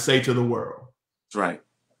have to say to the world. That's right.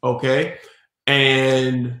 Okay.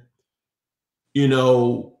 And, you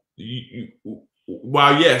know,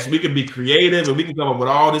 while yes, we can be creative and we can come up with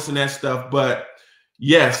all this and that stuff, but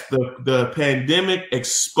yes, the pandemic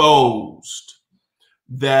exposed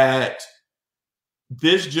that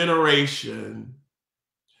this generation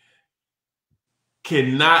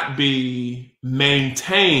cannot be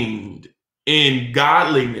maintained in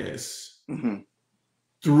godliness mm-hmm.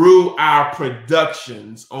 through our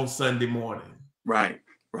productions on Sunday morning. Right,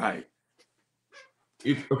 right.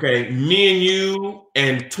 Okay, me and you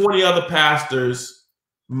and 20 other pastors,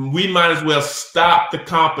 we might as well stop the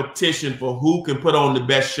competition for who can put on the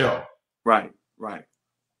best show. Right, right.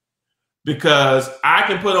 Because I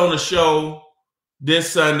can put on a show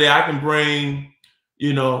this Sunday. I can bring,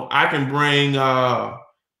 I can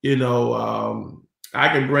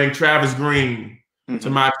bring Travis Green mm-hmm. to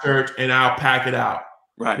my church and I'll pack it out.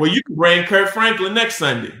 Right. Well, you can bring Kurt Franklin next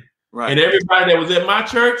Sunday. Right. And everybody that was at my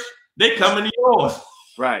church, they coming to yours.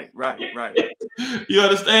 Right. You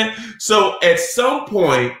understand? So at some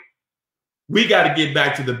point, we got to get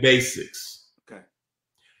back to the basics. Okay.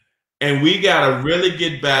 And we got to really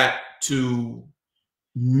get back to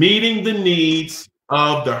meeting the needs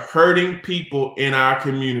of the hurting people in our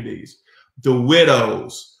communities, the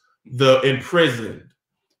widows, the imprisoned,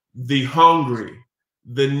 the hungry,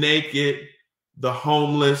 the naked, the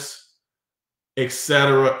homeless,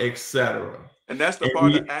 etc., etc. And that's the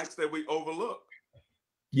part of Acts that we overlook.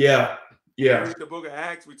 Yeah. When we read the book of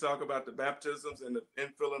Acts, we talk about the baptisms and the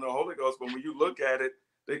infilling of the Holy Ghost. But when you look at it,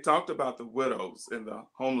 they talked about the widows and the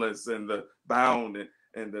homeless and the bound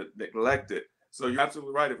and the neglected. So you're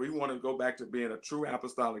absolutely right. If we want to go back to being a true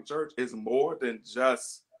apostolic church, it's more than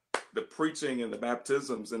just the preaching and the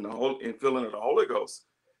baptisms and the whole infilling of the Holy Ghost.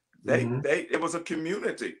 It was a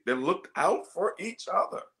community that looked out for each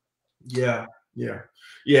other. Yeah.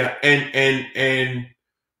 And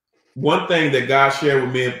one thing that God shared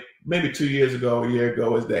with me maybe 2 years ago, a year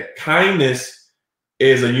ago, is that kindness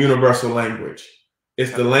is a universal language.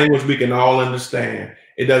 It's the language we can all understand.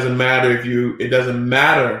 It doesn't matter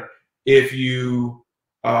if you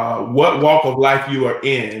what walk of life you are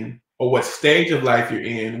in, or what stage of life you're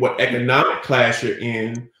in, what economic class you're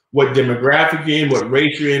in, what demographic you're in, what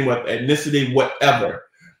race you're in, what ethnicity, whatever.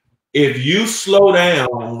 If you slow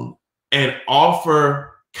down and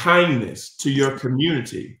offer kindness to your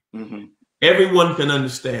community, mm-hmm. everyone can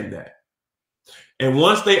understand that. And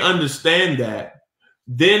once they understand that,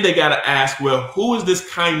 then they got to ask, well, who is this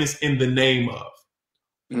kindness in the name of?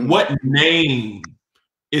 Mm-hmm. What name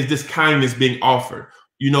is this kindness being offered?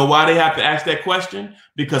 You know why they have to ask that question?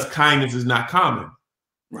 Because kindness is not common.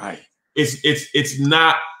 Right. It's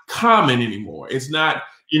not common anymore. It's not,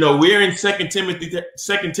 we're in 2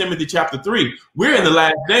 Timothy chapter 3. We're in the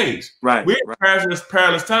last days. Right. We're in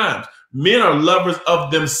perilous times. Men are lovers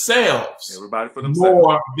of themselves. Everybody for themselves.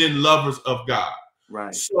 More than lovers of God.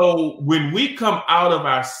 Right. So when we come out of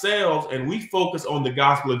ourselves and we focus on the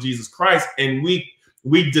gospel of Jesus Christ, and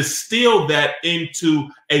we distill that into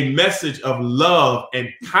a message of love and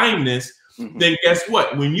kindness, mm-hmm. then guess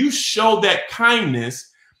what? When you show that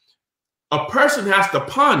kindness, a person has to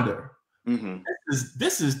ponder, mm-hmm.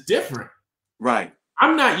 this is different. Right.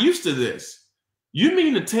 I'm not used to this. You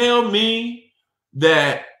mean to tell me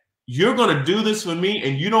that you're going to do this for me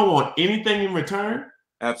and you don't want anything in return?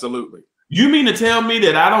 Absolutely. You mean to tell me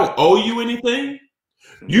that I don't owe you anything?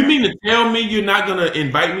 You mean to tell me you're not going to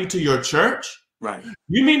invite me to your church? Right.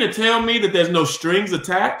 You mean to tell me that there's no strings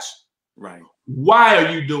attached? Right. Why are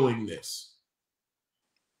you doing this?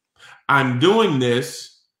 I'm doing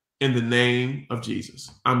this in the name of Jesus.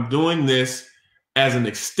 I'm doing this as an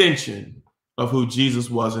extension of who Jesus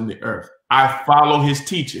was in the earth. I follow his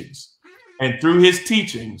teachings, and through his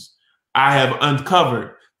teachings, I have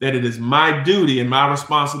uncovered that it is my duty and my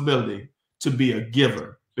responsibility to be a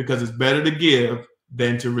giver, because it's better to give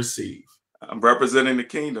than to receive. I'm representing the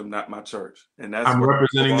kingdom, not my church. And that's I'm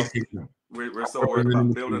representing the kingdom. We're so worried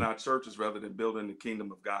about building our churches rather than building the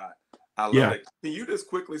kingdom of God. I love Yeah. that. Can you just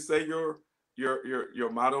quickly say your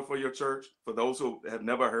motto for your church for those who have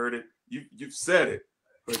never heard it? You've said it,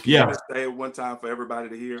 but can you just say it one time for everybody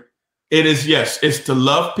to hear? It is, yes. It's to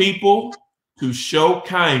love people, to show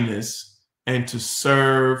kindness, and to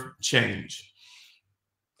serve change.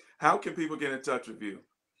 How can people get in touch with you,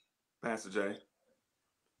 Pastor Jay?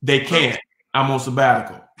 They can't. I'm on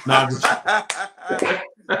sabbatical. No,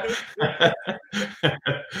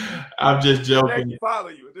 I'm just joking. They follow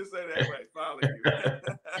you. Just say that way. Follow you.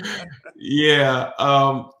 Yeah.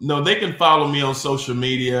 No, they can follow me on social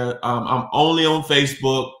media. I'm only on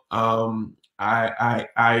Facebook. I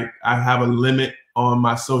have a limit on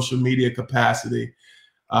my social media capacity.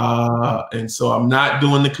 And so I'm not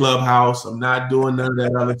doing the Clubhouse. I'm not doing none of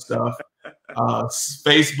that other stuff.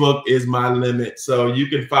 Facebook is my limit. So you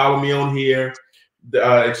can follow me on here.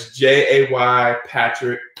 It's Jay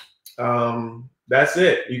Patrick. That's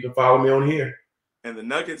it. You can follow me on here. And the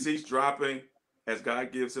nuggets he's dropping, as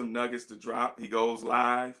God gives him nuggets to drop, he goes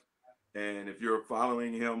live. And if you're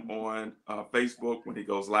following him on Facebook, when he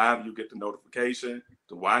goes live, you get the notification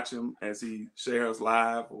to watch him as he shares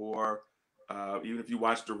live, or even if you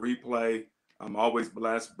watch the replay. I'm always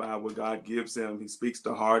blessed by what God gives him. He speaks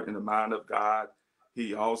the heart and the mind of God.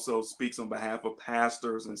 He also speaks on behalf of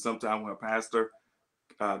pastors. And sometimes when a pastor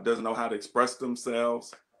doesn't know how to express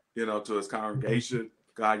themselves, to his congregation,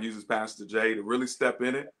 God uses Pastor Jay to really step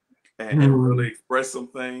in it and really express some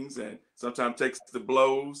things, and sometimes takes the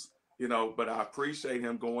blows, but I appreciate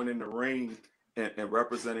him going in the ring and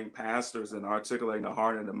representing pastors and articulating the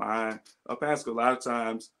heart and the mind of pastors. A lot of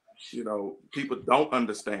times, people don't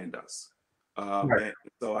understand us. Right. And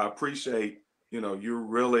so I appreciate, you're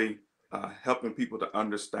really helping people to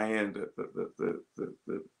understand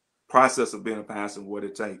the process of being a pastor and what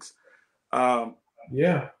it takes.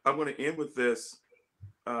 Yeah. I'm going to end with this.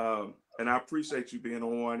 And I appreciate you being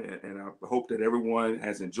on, and I hope that everyone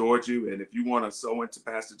has enjoyed you. And if you want to sow into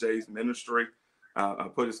Pastor Jay's ministry, I'll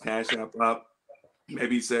put his Cash App up.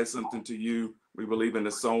 Maybe he says something to you. We believe in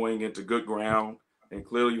the sowing into good ground, and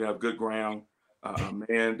clearly you have good ground. A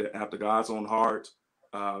man that after God's own heart,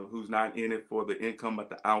 who's not in it for the income but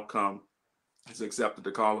the outcome, has accepted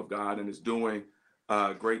the call of God and is doing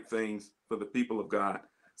great things for the people of God.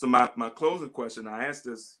 So my closing question, I asked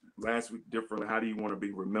this last week differently. How do you want to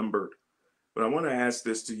be remembered? But I want to ask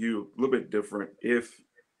this to you a little bit different. If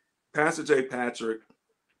Pastor Jay Patrick,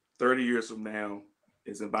 30 years from now,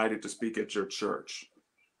 is invited to speak at your church,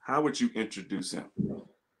 how would you introduce him?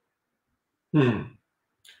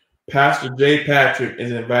 Pastor Jay Patrick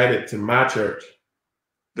is invited to my church.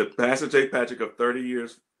 The Pastor Jay Patrick of 30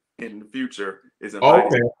 years in the future is invited.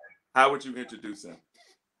 Okay. How would you introduce him?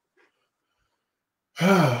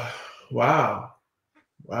 Wow,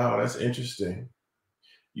 that's interesting.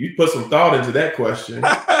 You put some thought into that question.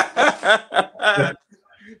 I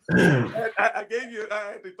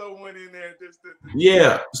had to throw one in there.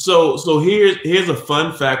 Yeah. So here's a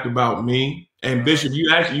fun fact about me. And Bishop,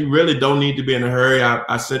 you really don't need to be in a hurry.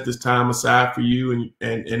 I set this time aside for you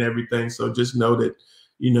and everything. So just know that,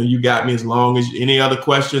 you got me as long as any other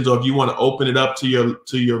questions, or if you want to open it up to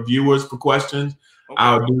your viewers for questions, okay,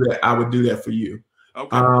 I'll do that. I would do that for you.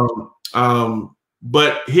 Okay.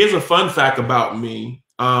 But here's a fun fact about me.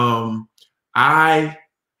 I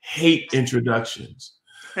hate introductions.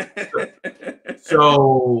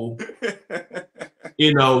 So,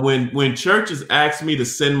 when churches ask me to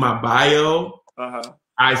send my bio,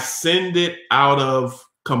 I send it out of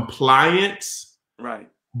compliance. Right.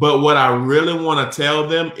 But what I really want to tell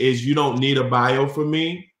them is you don't need a bio for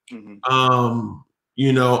me. I'm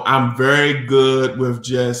very good with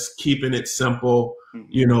just keeping it simple.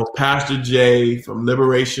 Pastor Jay from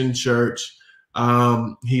Liberation Church,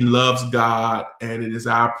 he loves God, and it is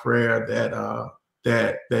our prayer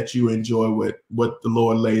that you enjoy what the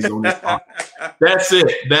Lord lays on his heart. That's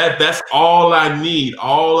it. That's all I need.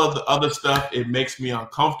 All of the other stuff, it makes me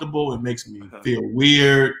uncomfortable. It makes me feel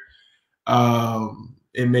weird.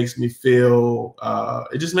 It makes me feel,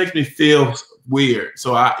 it just makes me feel weird.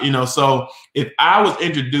 So so if I was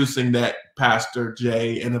introducing that Pastor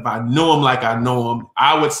Jay, and if I knew him like I know him,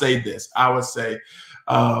 I would say this. I would say,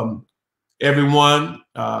 everyone,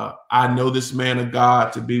 I know this man of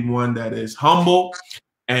God to be one that is humble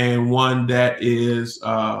and one that is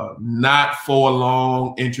not for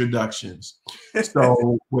long introductions.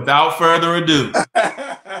 So without further ado,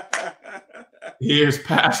 here's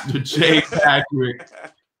Pastor Jay Patrick.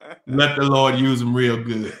 Let the Lord use him real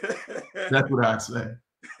good. That's what I say.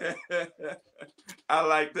 I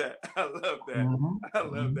like that. I love that. I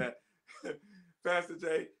love that. Pastor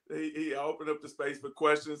Jay, he opened up the space for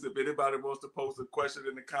questions. If anybody wants to post a question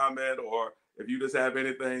in the comment, or if you just have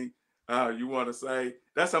anything you want to say?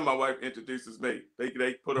 That's how my wife introduces me.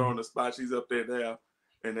 They put her on the spot. She's up there now,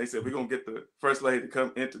 and they said we're gonna get the first lady to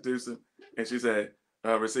come introduce him, and she said,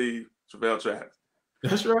 "Receive Travell Travis."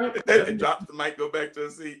 That's right. And drops the mic, go back to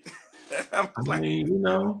the seat. I mean,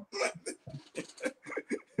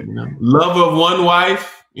 lover of one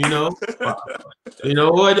wife, what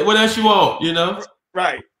else you want,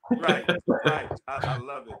 Right. I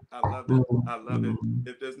love it. I love it. I love it.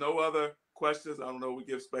 If there's no other questions, I don't know, we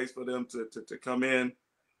give space for them to come in.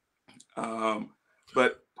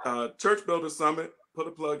 But Church Builder Summit, put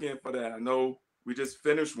a plug in for that. I know we just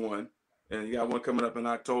finished one, and you got one coming up in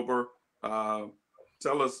October.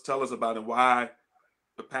 Tell us about it, why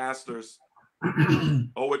the pastors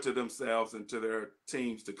owe it to themselves and to their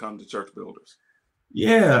teams to come to Church Builders.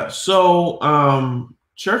 Yeah. So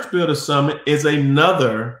Church Builder Summit is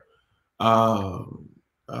another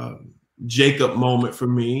Jacob moment for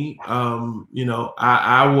me.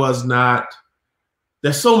 I was not,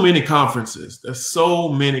 there's so many conferences. There's so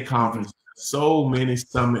many conferences, so many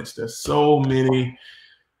summits. There's so many,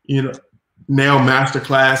 now master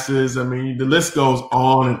classes. I mean, the list goes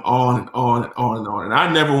on and on and on and on and on. And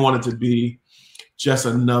I never wanted to be just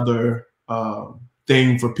another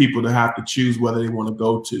thing for people to have to choose whether they want to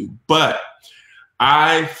go to. But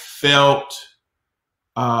I felt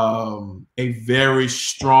a very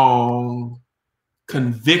strong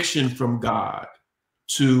conviction from God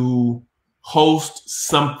to host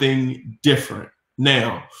something different.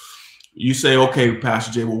 Now, you say, okay,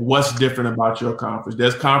 Pastor Jay, well, what's different about your conference?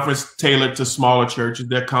 There's conference tailored to smaller churches.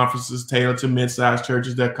 There are conferences tailored to mid-sized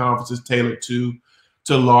churches. There are conferences tailored to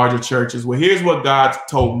larger churches. Well, here's what God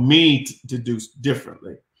told me to do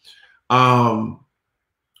differently.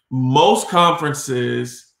 Most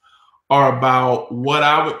conferences are about what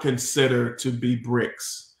I would consider to be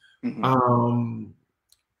bricks. When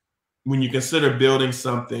you consider building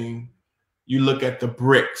something, you look at the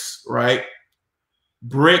bricks, right?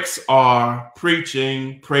 Bricks are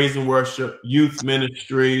preaching, praise and worship, youth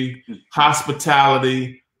ministry,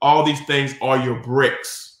 hospitality. All these things are your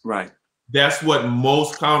bricks. Right. That's what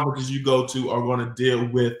most conferences you go to are going to deal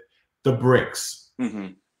with, the bricks.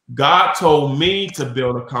 God told me to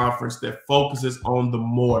build a conference that focuses on the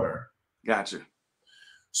mortar. Gotcha.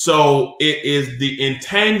 So it is the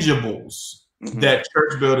intangibles that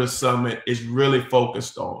Church Builder Summit is really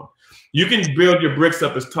focused on. You can build your bricks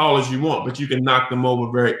up as tall as you want, but you can knock them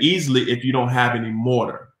over very easily if you don't have any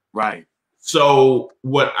mortar. Right. So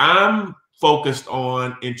what I'm focused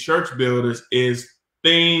on in Church Builders is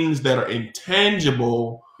things that are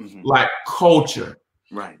intangible, like culture,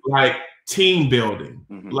 right, like team building,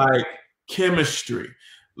 like chemistry,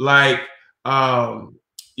 like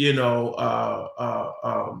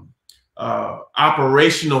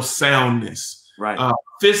operational soundness, right,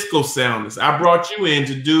 fiscal soundness. I brought you in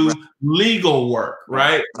to do legal work,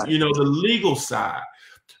 right? The legal side.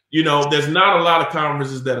 There's not a lot of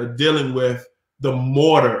conferences that are dealing with the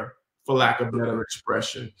mortar, for lack of better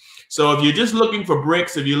expression. So if you're just looking for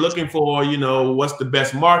bricks, if you're looking for, what's the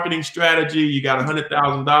best marketing strategy, you got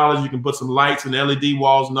 $100,000, you can put some lights and LED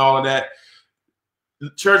walls and all of that.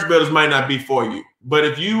 Church Builders might not be for you. But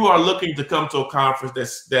if you are looking to come to a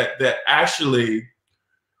conference that actually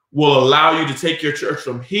will allow you to take your church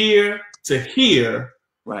from here to here,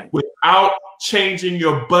 right, without changing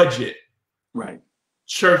your budget, right,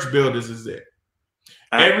 Church Builders is it.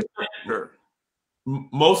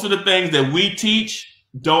 Most of the things that we teach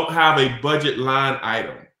don't have a budget line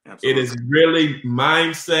item. Absolutely. It is really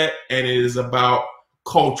mindset, and it is about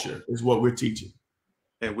culture is what we're teaching.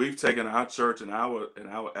 And we've taken our church and our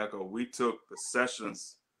Echo, we took the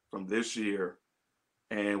sessions from this year,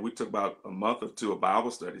 and we took about a month or two of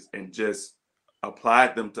Bible studies and just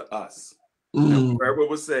applied them to us. And wherever it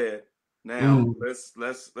was said, now let's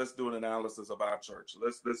do an analysis of our church.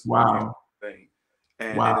 Let's wow. thing.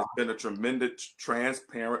 And it has been a tremendous,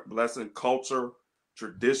 transparent blessing. Culture,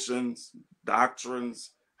 traditions,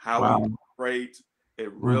 doctrines, how we operate.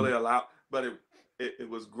 It really allowed, but it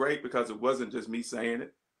was great because it wasn't just me saying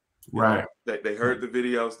it. Right. They heard the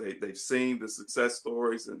videos, they've seen the success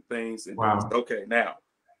stories and things. And okay, now,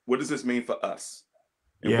 what does this mean for us?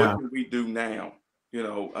 And what can we do now?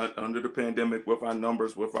 Under the pandemic, with our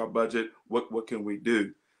numbers, with our budget, what can we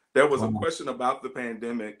do? There was a question about the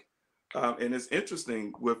pandemic. And it's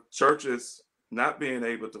interesting with churches not being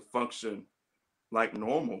able to function like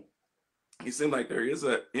normal. It seems like there is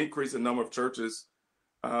an increase in number of churches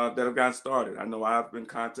that have gotten started. I know I've been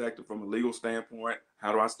contacted from a legal standpoint.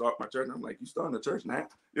 How do I start my church? And I'm like, you starting a church now?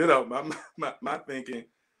 My thinking.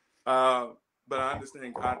 But I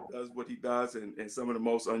understand God does what he does, and in some of the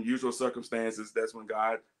most unusual circumstances, that's when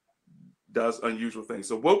God does unusual things.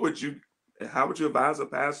 So how would you advise a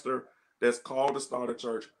pastor that's called to start a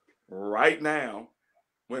church right now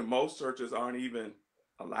when most churches aren't even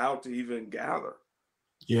allowed to even gather?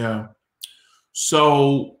 Yeah.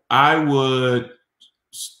 So I would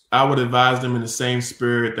advise them in the same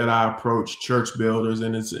spirit that I approach church builders,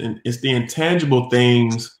 and it's the intangible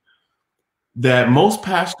things that most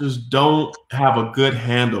pastors don't have a good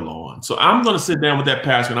handle on. So I'm going to sit down with that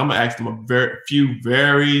pastor and I'm going to ask them a few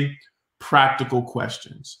very practical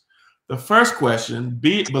questions. The first question,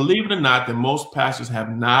 believe it or not, that most pastors have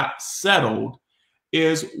not settled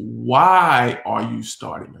is, why are you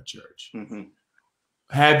starting a church? Mm-hmm.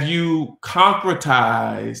 Have you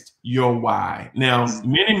concretized your why? Now,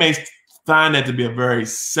 many may find that to be a very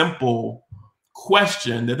simple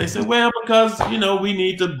question, that they say, well, because, we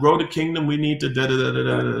need to grow the kingdom, we need to da da da da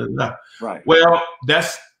da da da. Right. Well,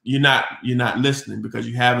 you're not listening, because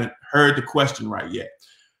you haven't heard the question right yet.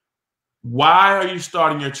 Why are you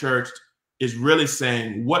starting your church is really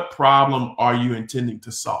saying, what problem are you intending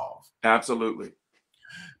to solve? Absolutely.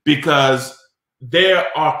 Because there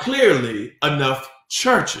are clearly enough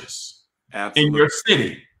churches in your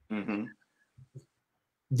city. Mm-hmm.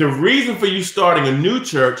 The reason for you starting a new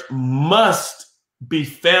church must be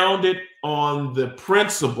founded on the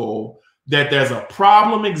principle that there's a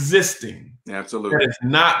problem existing. Absolutely. That is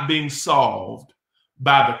not being solved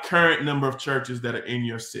by the current number of churches that are in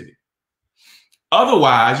your city.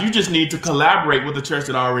 Otherwise, you just need to collaborate with the church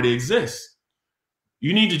that already exists.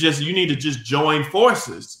 You need to just join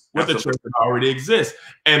forces with the church that already exists.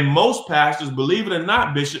 And most pastors, believe it or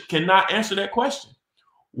not, Bishop, cannot answer that question.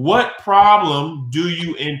 What problem do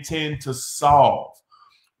you intend to solve?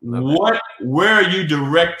 Where are you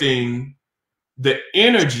directing the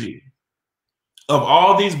energy of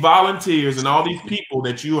all these volunteers and all these people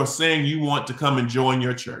that you are saying you want to come and join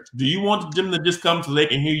your church? Do you want them to just come so they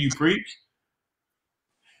can hear you preach?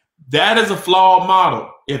 That is a flawed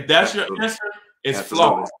model. If that's your answer, it's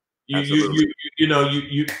flawed. You're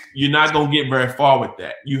not going to get very far with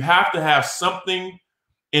that. You have to have something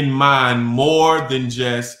in mind more than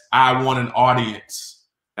just, I want an audience.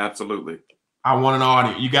 Absolutely. I want an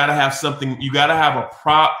audience. You got to have something. You got to have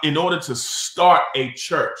in order to start a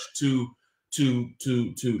church, to do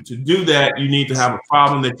that, you need to have a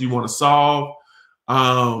problem that you want to solve.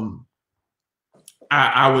 I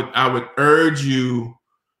would urge you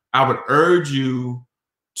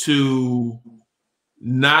to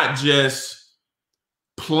not just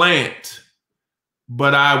plant,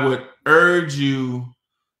 but I would urge you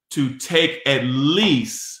to take at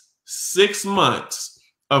least 6 months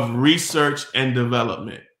of research and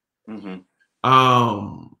development.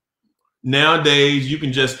 Mm-hmm. Nowadays, you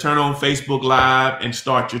can just turn on Facebook Live and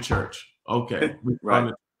start your church. Okay.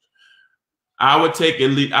 Right. I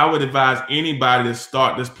would advise anybody that's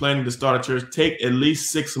planning to start a church, take at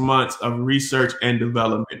least 6 months of research and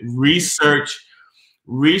development. Research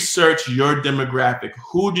your demographic.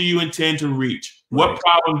 Who do you intend to reach? Right. What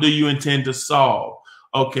problem do you intend to solve?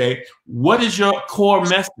 Okay. What is your core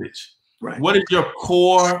message? Right. What is your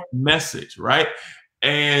core message? Right.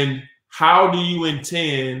 And how do you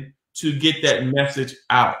intend to get that message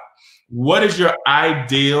out? What is your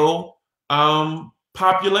ideal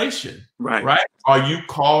population? Right. Are you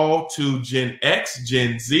called to Gen X,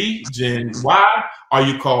 Gen Z, Gen Y? Are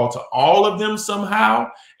you called to all of them somehow?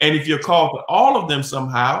 And if you're called to all of them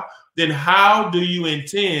somehow, then how do you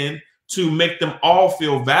intend to make them all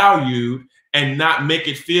feel valued and not make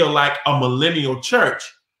it feel like a millennial church?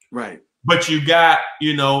 Right. But you got,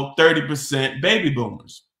 30% baby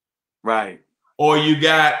boomers. Right. Or you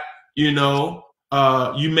got, you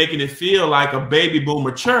making it feel like a baby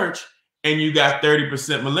boomer church and you got 30%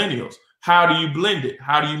 millennials. How do you blend it?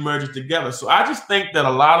 How do you merge it together? So I just think that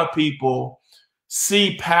a lot of people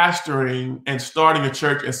see pastoring and starting a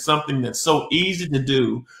church as something that's so easy to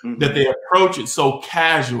do, mm-hmm. that they approach it so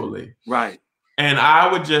casually. Right. And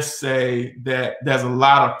I would just say that there's a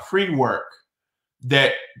lot of pre-work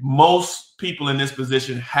that most people in this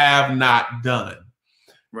position have not done.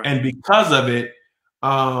 Right. And because of it,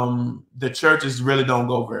 the churches really don't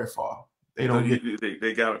go very far. They don't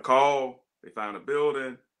they got a call, they find a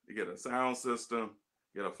building, they get a sound system,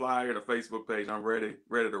 get a flyer, a Facebook page. I'm ready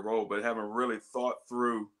to roll, but haven't really thought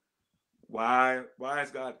through why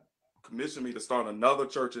has God commissioned me to start another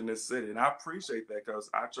church in this city? And I appreciate that, because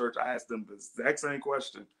our church, I asked them the exact same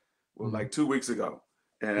question mm-hmm. like 2 weeks ago.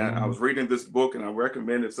 And mm-hmm. I was reading this book, and I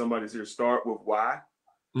recommend if somebody's here, start with why.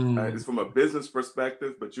 Mm-hmm. It's from a business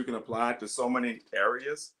perspective, but you can apply it to so many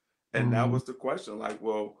areas. And mm-hmm. that was the question, like,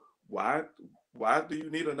 well, why do you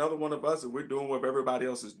need another one of us if we're doing what everybody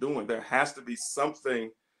else is doing? There has to be something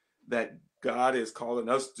that God is calling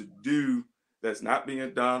us to do that's not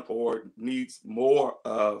being done or needs more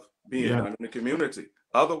of being done in the community.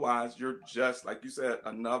 Otherwise, you're just, like you said,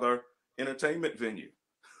 another entertainment venue.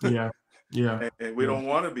 Yeah. And we don't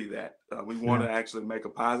want to be that. We want to actually make a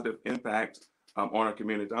positive impact on our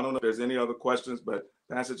community. I don't know if there's any other questions, but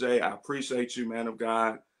Pastor Jay, I appreciate you, man of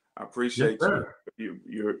God. I appreciate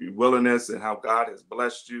your willingness and how God has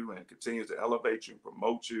blessed you and continues to elevate you and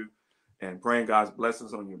promote you, and praying God's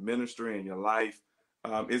blessings on your ministry and your life.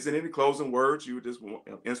 Is there any closing words you just want,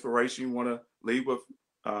 inspiration you want to leave with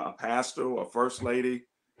a pastor or a first lady?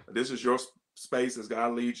 This is your space as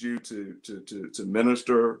God leads you to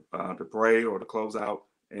minister, to pray, or to close out,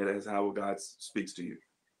 and that's how God speaks to you.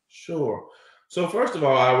 Sure. So first of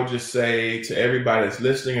all, I would just say to everybody that's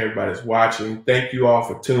listening, everybody that's watching, thank you all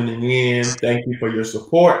for tuning in. Thank you for your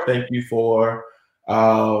support. Thank you for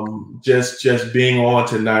just being on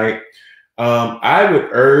tonight. I would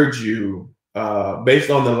urge you, based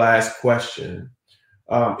on the last question,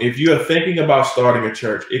 if you are thinking about starting a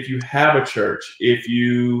church, if you have a church, if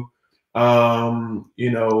you are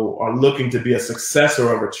looking to be a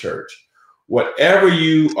successor of a church, whatever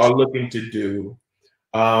you are looking to do,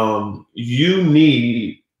 you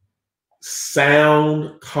need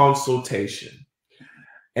sound consultation.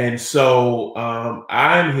 And so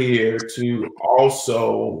I'm here to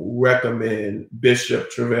also recommend Bishop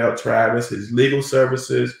Travell Travis, his legal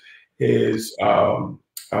services, his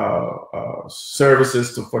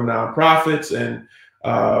services for nonprofits, and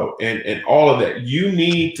all of that. You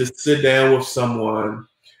need to sit down with someone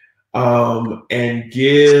and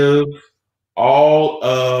give all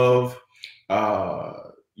of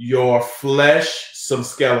your flesh some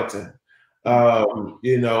skeleton.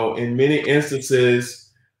 In many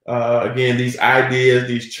instances, again, these ideas,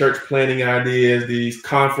 these church planning ideas, these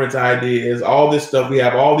conference ideas, all this stuff, we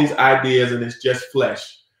have all these ideas and it's just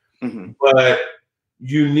flesh. But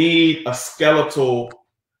you need a skeletal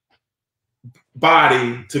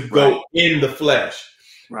body to go in the flesh.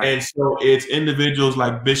 And so it's individuals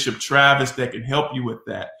like Bishop Travis that can help you with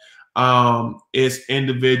that. It's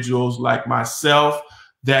individuals like myself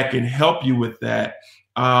that can help you with that.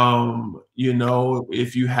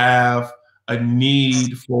 If you have a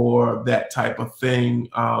need for that type of thing,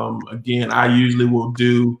 again, I usually will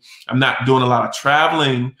I'm not doing a lot of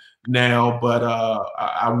traveling now, but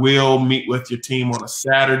I will meet with your team on a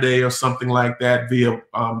Saturday or something like that via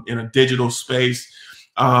in a digital space,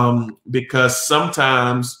 because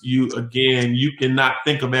sometimes you cannot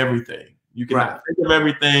think of everything. You cannot think of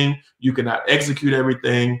everything. You cannot execute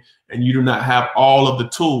everything, and you do not have all of the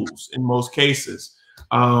tools in most cases.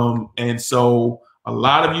 And so a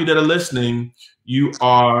lot of you that are listening, you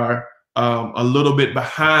are a little bit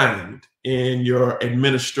behind in your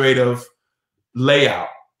administrative layout,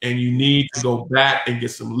 and you need to go back and get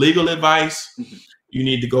some legal advice. You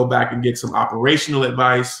need to go back and get some operational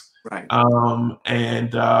advice.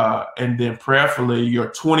 And then prayerfully your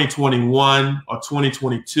 2021 or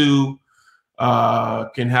 2022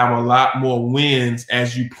 can have a lot more wins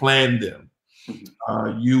as you plan them.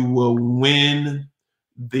 You will win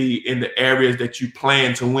in the areas that you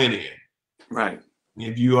plan to win in.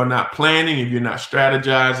 If you are not planning, if you're not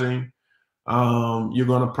strategizing, you're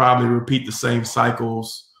going to probably repeat the same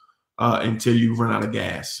cycles until you run out of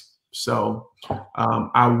gas. So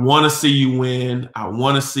I want to see you win. I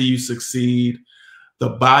want to see you succeed. The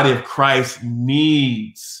body of Christ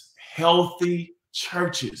needs healthy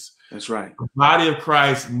churches. That's right. The body of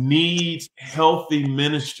Christ needs healthy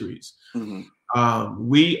ministries.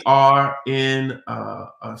 We are in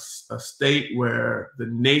a state where the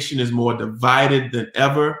nation is more divided than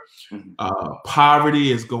ever.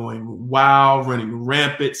 Poverty is going wild, running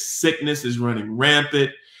rampant. Sickness is running rampant.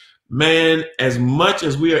 Man, as much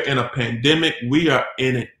as we are in a pandemic, we are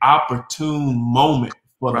in an opportune moment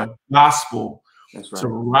for the gospel to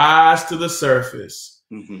rise to the surface,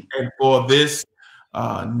 and for this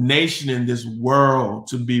nation and this world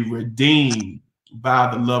to be redeemed by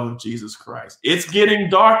the love of Jesus Christ. It's getting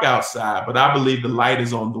dark outside, but I believe the light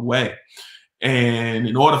is on the way. And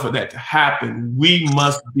in order for that to happen, we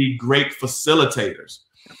must be great facilitators.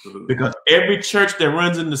 Because every church that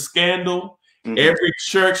runs into scandal, every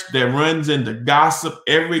church that runs into gossip,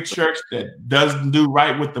 every church that doesn't do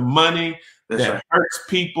right with the money, that hurts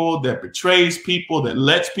people, that betrays people, that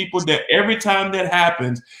lets people, that every time that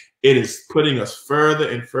happens, it is putting us further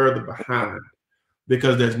and further behind,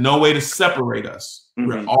 because there's no way to separate us.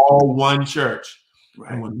 We're all one church.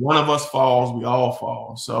 And when one of us falls, we all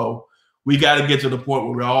fall. So we got to get to the point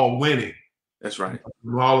where we're all winning. That's right.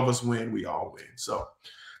 When all of us win, we all win. So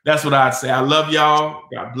that's what I'd say. I love y'all.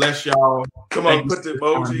 God bless y'all. Come on, put the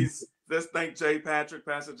emojis. let's thank J. Patrick,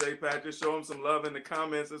 Pastor J. Patrick. Show him some love in the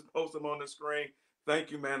comments. Let's post them on the screen.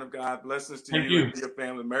 Thank you, man of God. Blessings to you and to your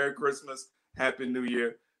family. Merry Christmas. Happy New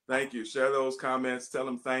Year. Thank you. Share those comments. Tell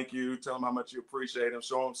them thank you. Tell them how much you appreciate them.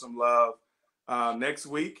 Show them some love. Next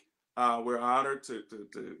week, we're honored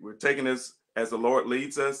we're taking this as the Lord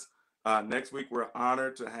leads us. Next week, we're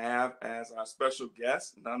honored to have as our special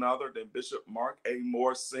guest none other than Bishop Mark A.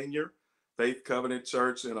 Moore Sr., Faith Covenant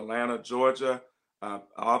Church in Atlanta, Georgia,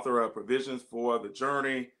 author of Provisions for the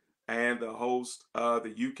Journey and the host of the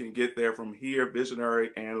You Can Get There From Here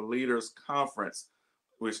Visionary and Leaders Conference.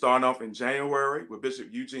 We're starting off in January with Bishop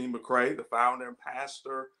Eugene McCrae, the founder and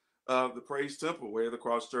pastor of the Praise Temple, Way of the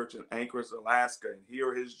Cross Church in Anchorage, Alaska, and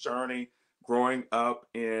hear his journey growing up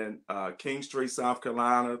in Kingstree, South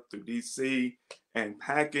Carolina, through D.C., and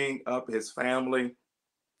packing up his family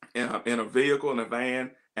in a vehicle, in a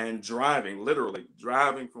van, and literally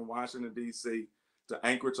driving from Washington, D.C. to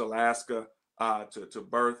Anchorage, Alaska, to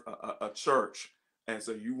birth a church. And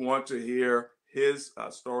so you want to hear his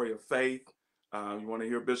story of faith. You want to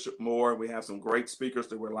hear Bishop Moore. We have some great speakers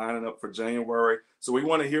that we're lining up for January. So we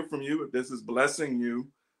want to hear from you. If this is blessing you,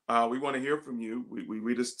 we want to hear from you.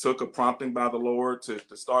 We just took a prompting by the Lord to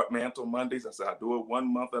start Mantle Mondays. I said, I do it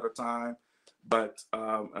 1 month at a time, but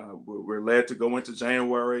we're led to go into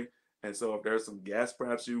January. And so if there's some guests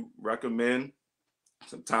perhaps you recommend,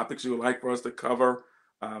 some topics you would like for us to cover,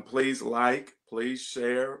 please please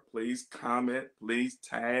share, please comment, please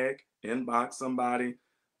tag, inbox somebody.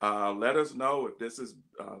 Let us know if this is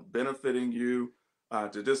benefiting you,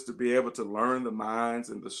 to be able to learn the minds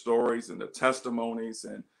and the stories and the testimonies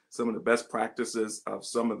and some of the best practices of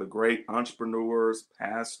some of the great entrepreneurs,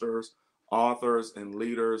 pastors, authors, and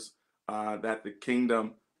leaders that the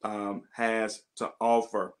kingdom has to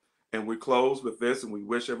offer. And we close with this, and we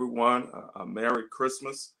wish everyone a Merry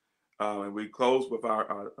Christmas. And we close with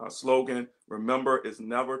our slogan, remember, it's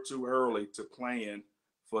never too early to plan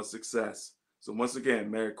for success. So once again,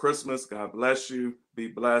 Merry Christmas. God bless you. Be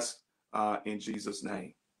blessed in Jesus'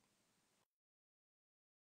 name.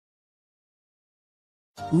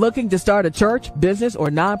 Looking to start a church, business, or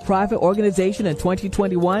nonprofit organization in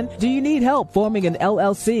 2021? Do you need help forming an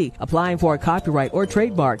LLC, applying for a copyright or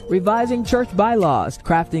trademark, revising church bylaws,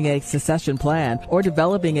 crafting a succession plan, or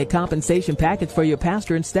developing a compensation package for your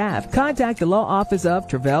pastor and staff? Contact the law office of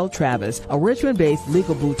Travell Travis, a Richmond-based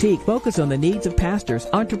legal boutique focused on the needs of pastors,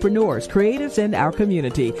 entrepreneurs, creatives, and our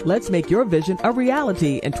community. Let's make your vision a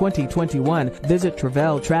reality in 2021. Visit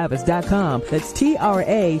TravellTravis.com. That's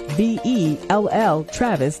TRAVELL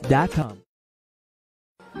Travis.com.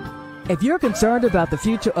 If you're concerned about the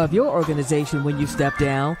future of your organization when you step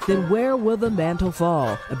down, then where will the mantle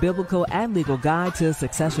fall? A biblical and legal guide to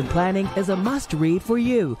succession planning is a must-read for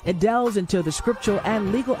you. It delves into the scriptural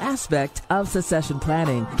and legal aspect of succession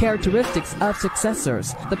planning, characteristics of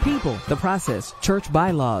successors, the people, the process, church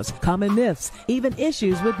bylaws, common myths, even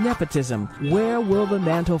issues with nepotism. Where will the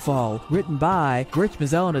mantle fall? Written by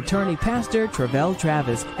Richmond's own attorney, Pastor Travell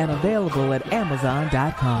Travis, and available at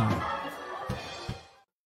Amazon.com.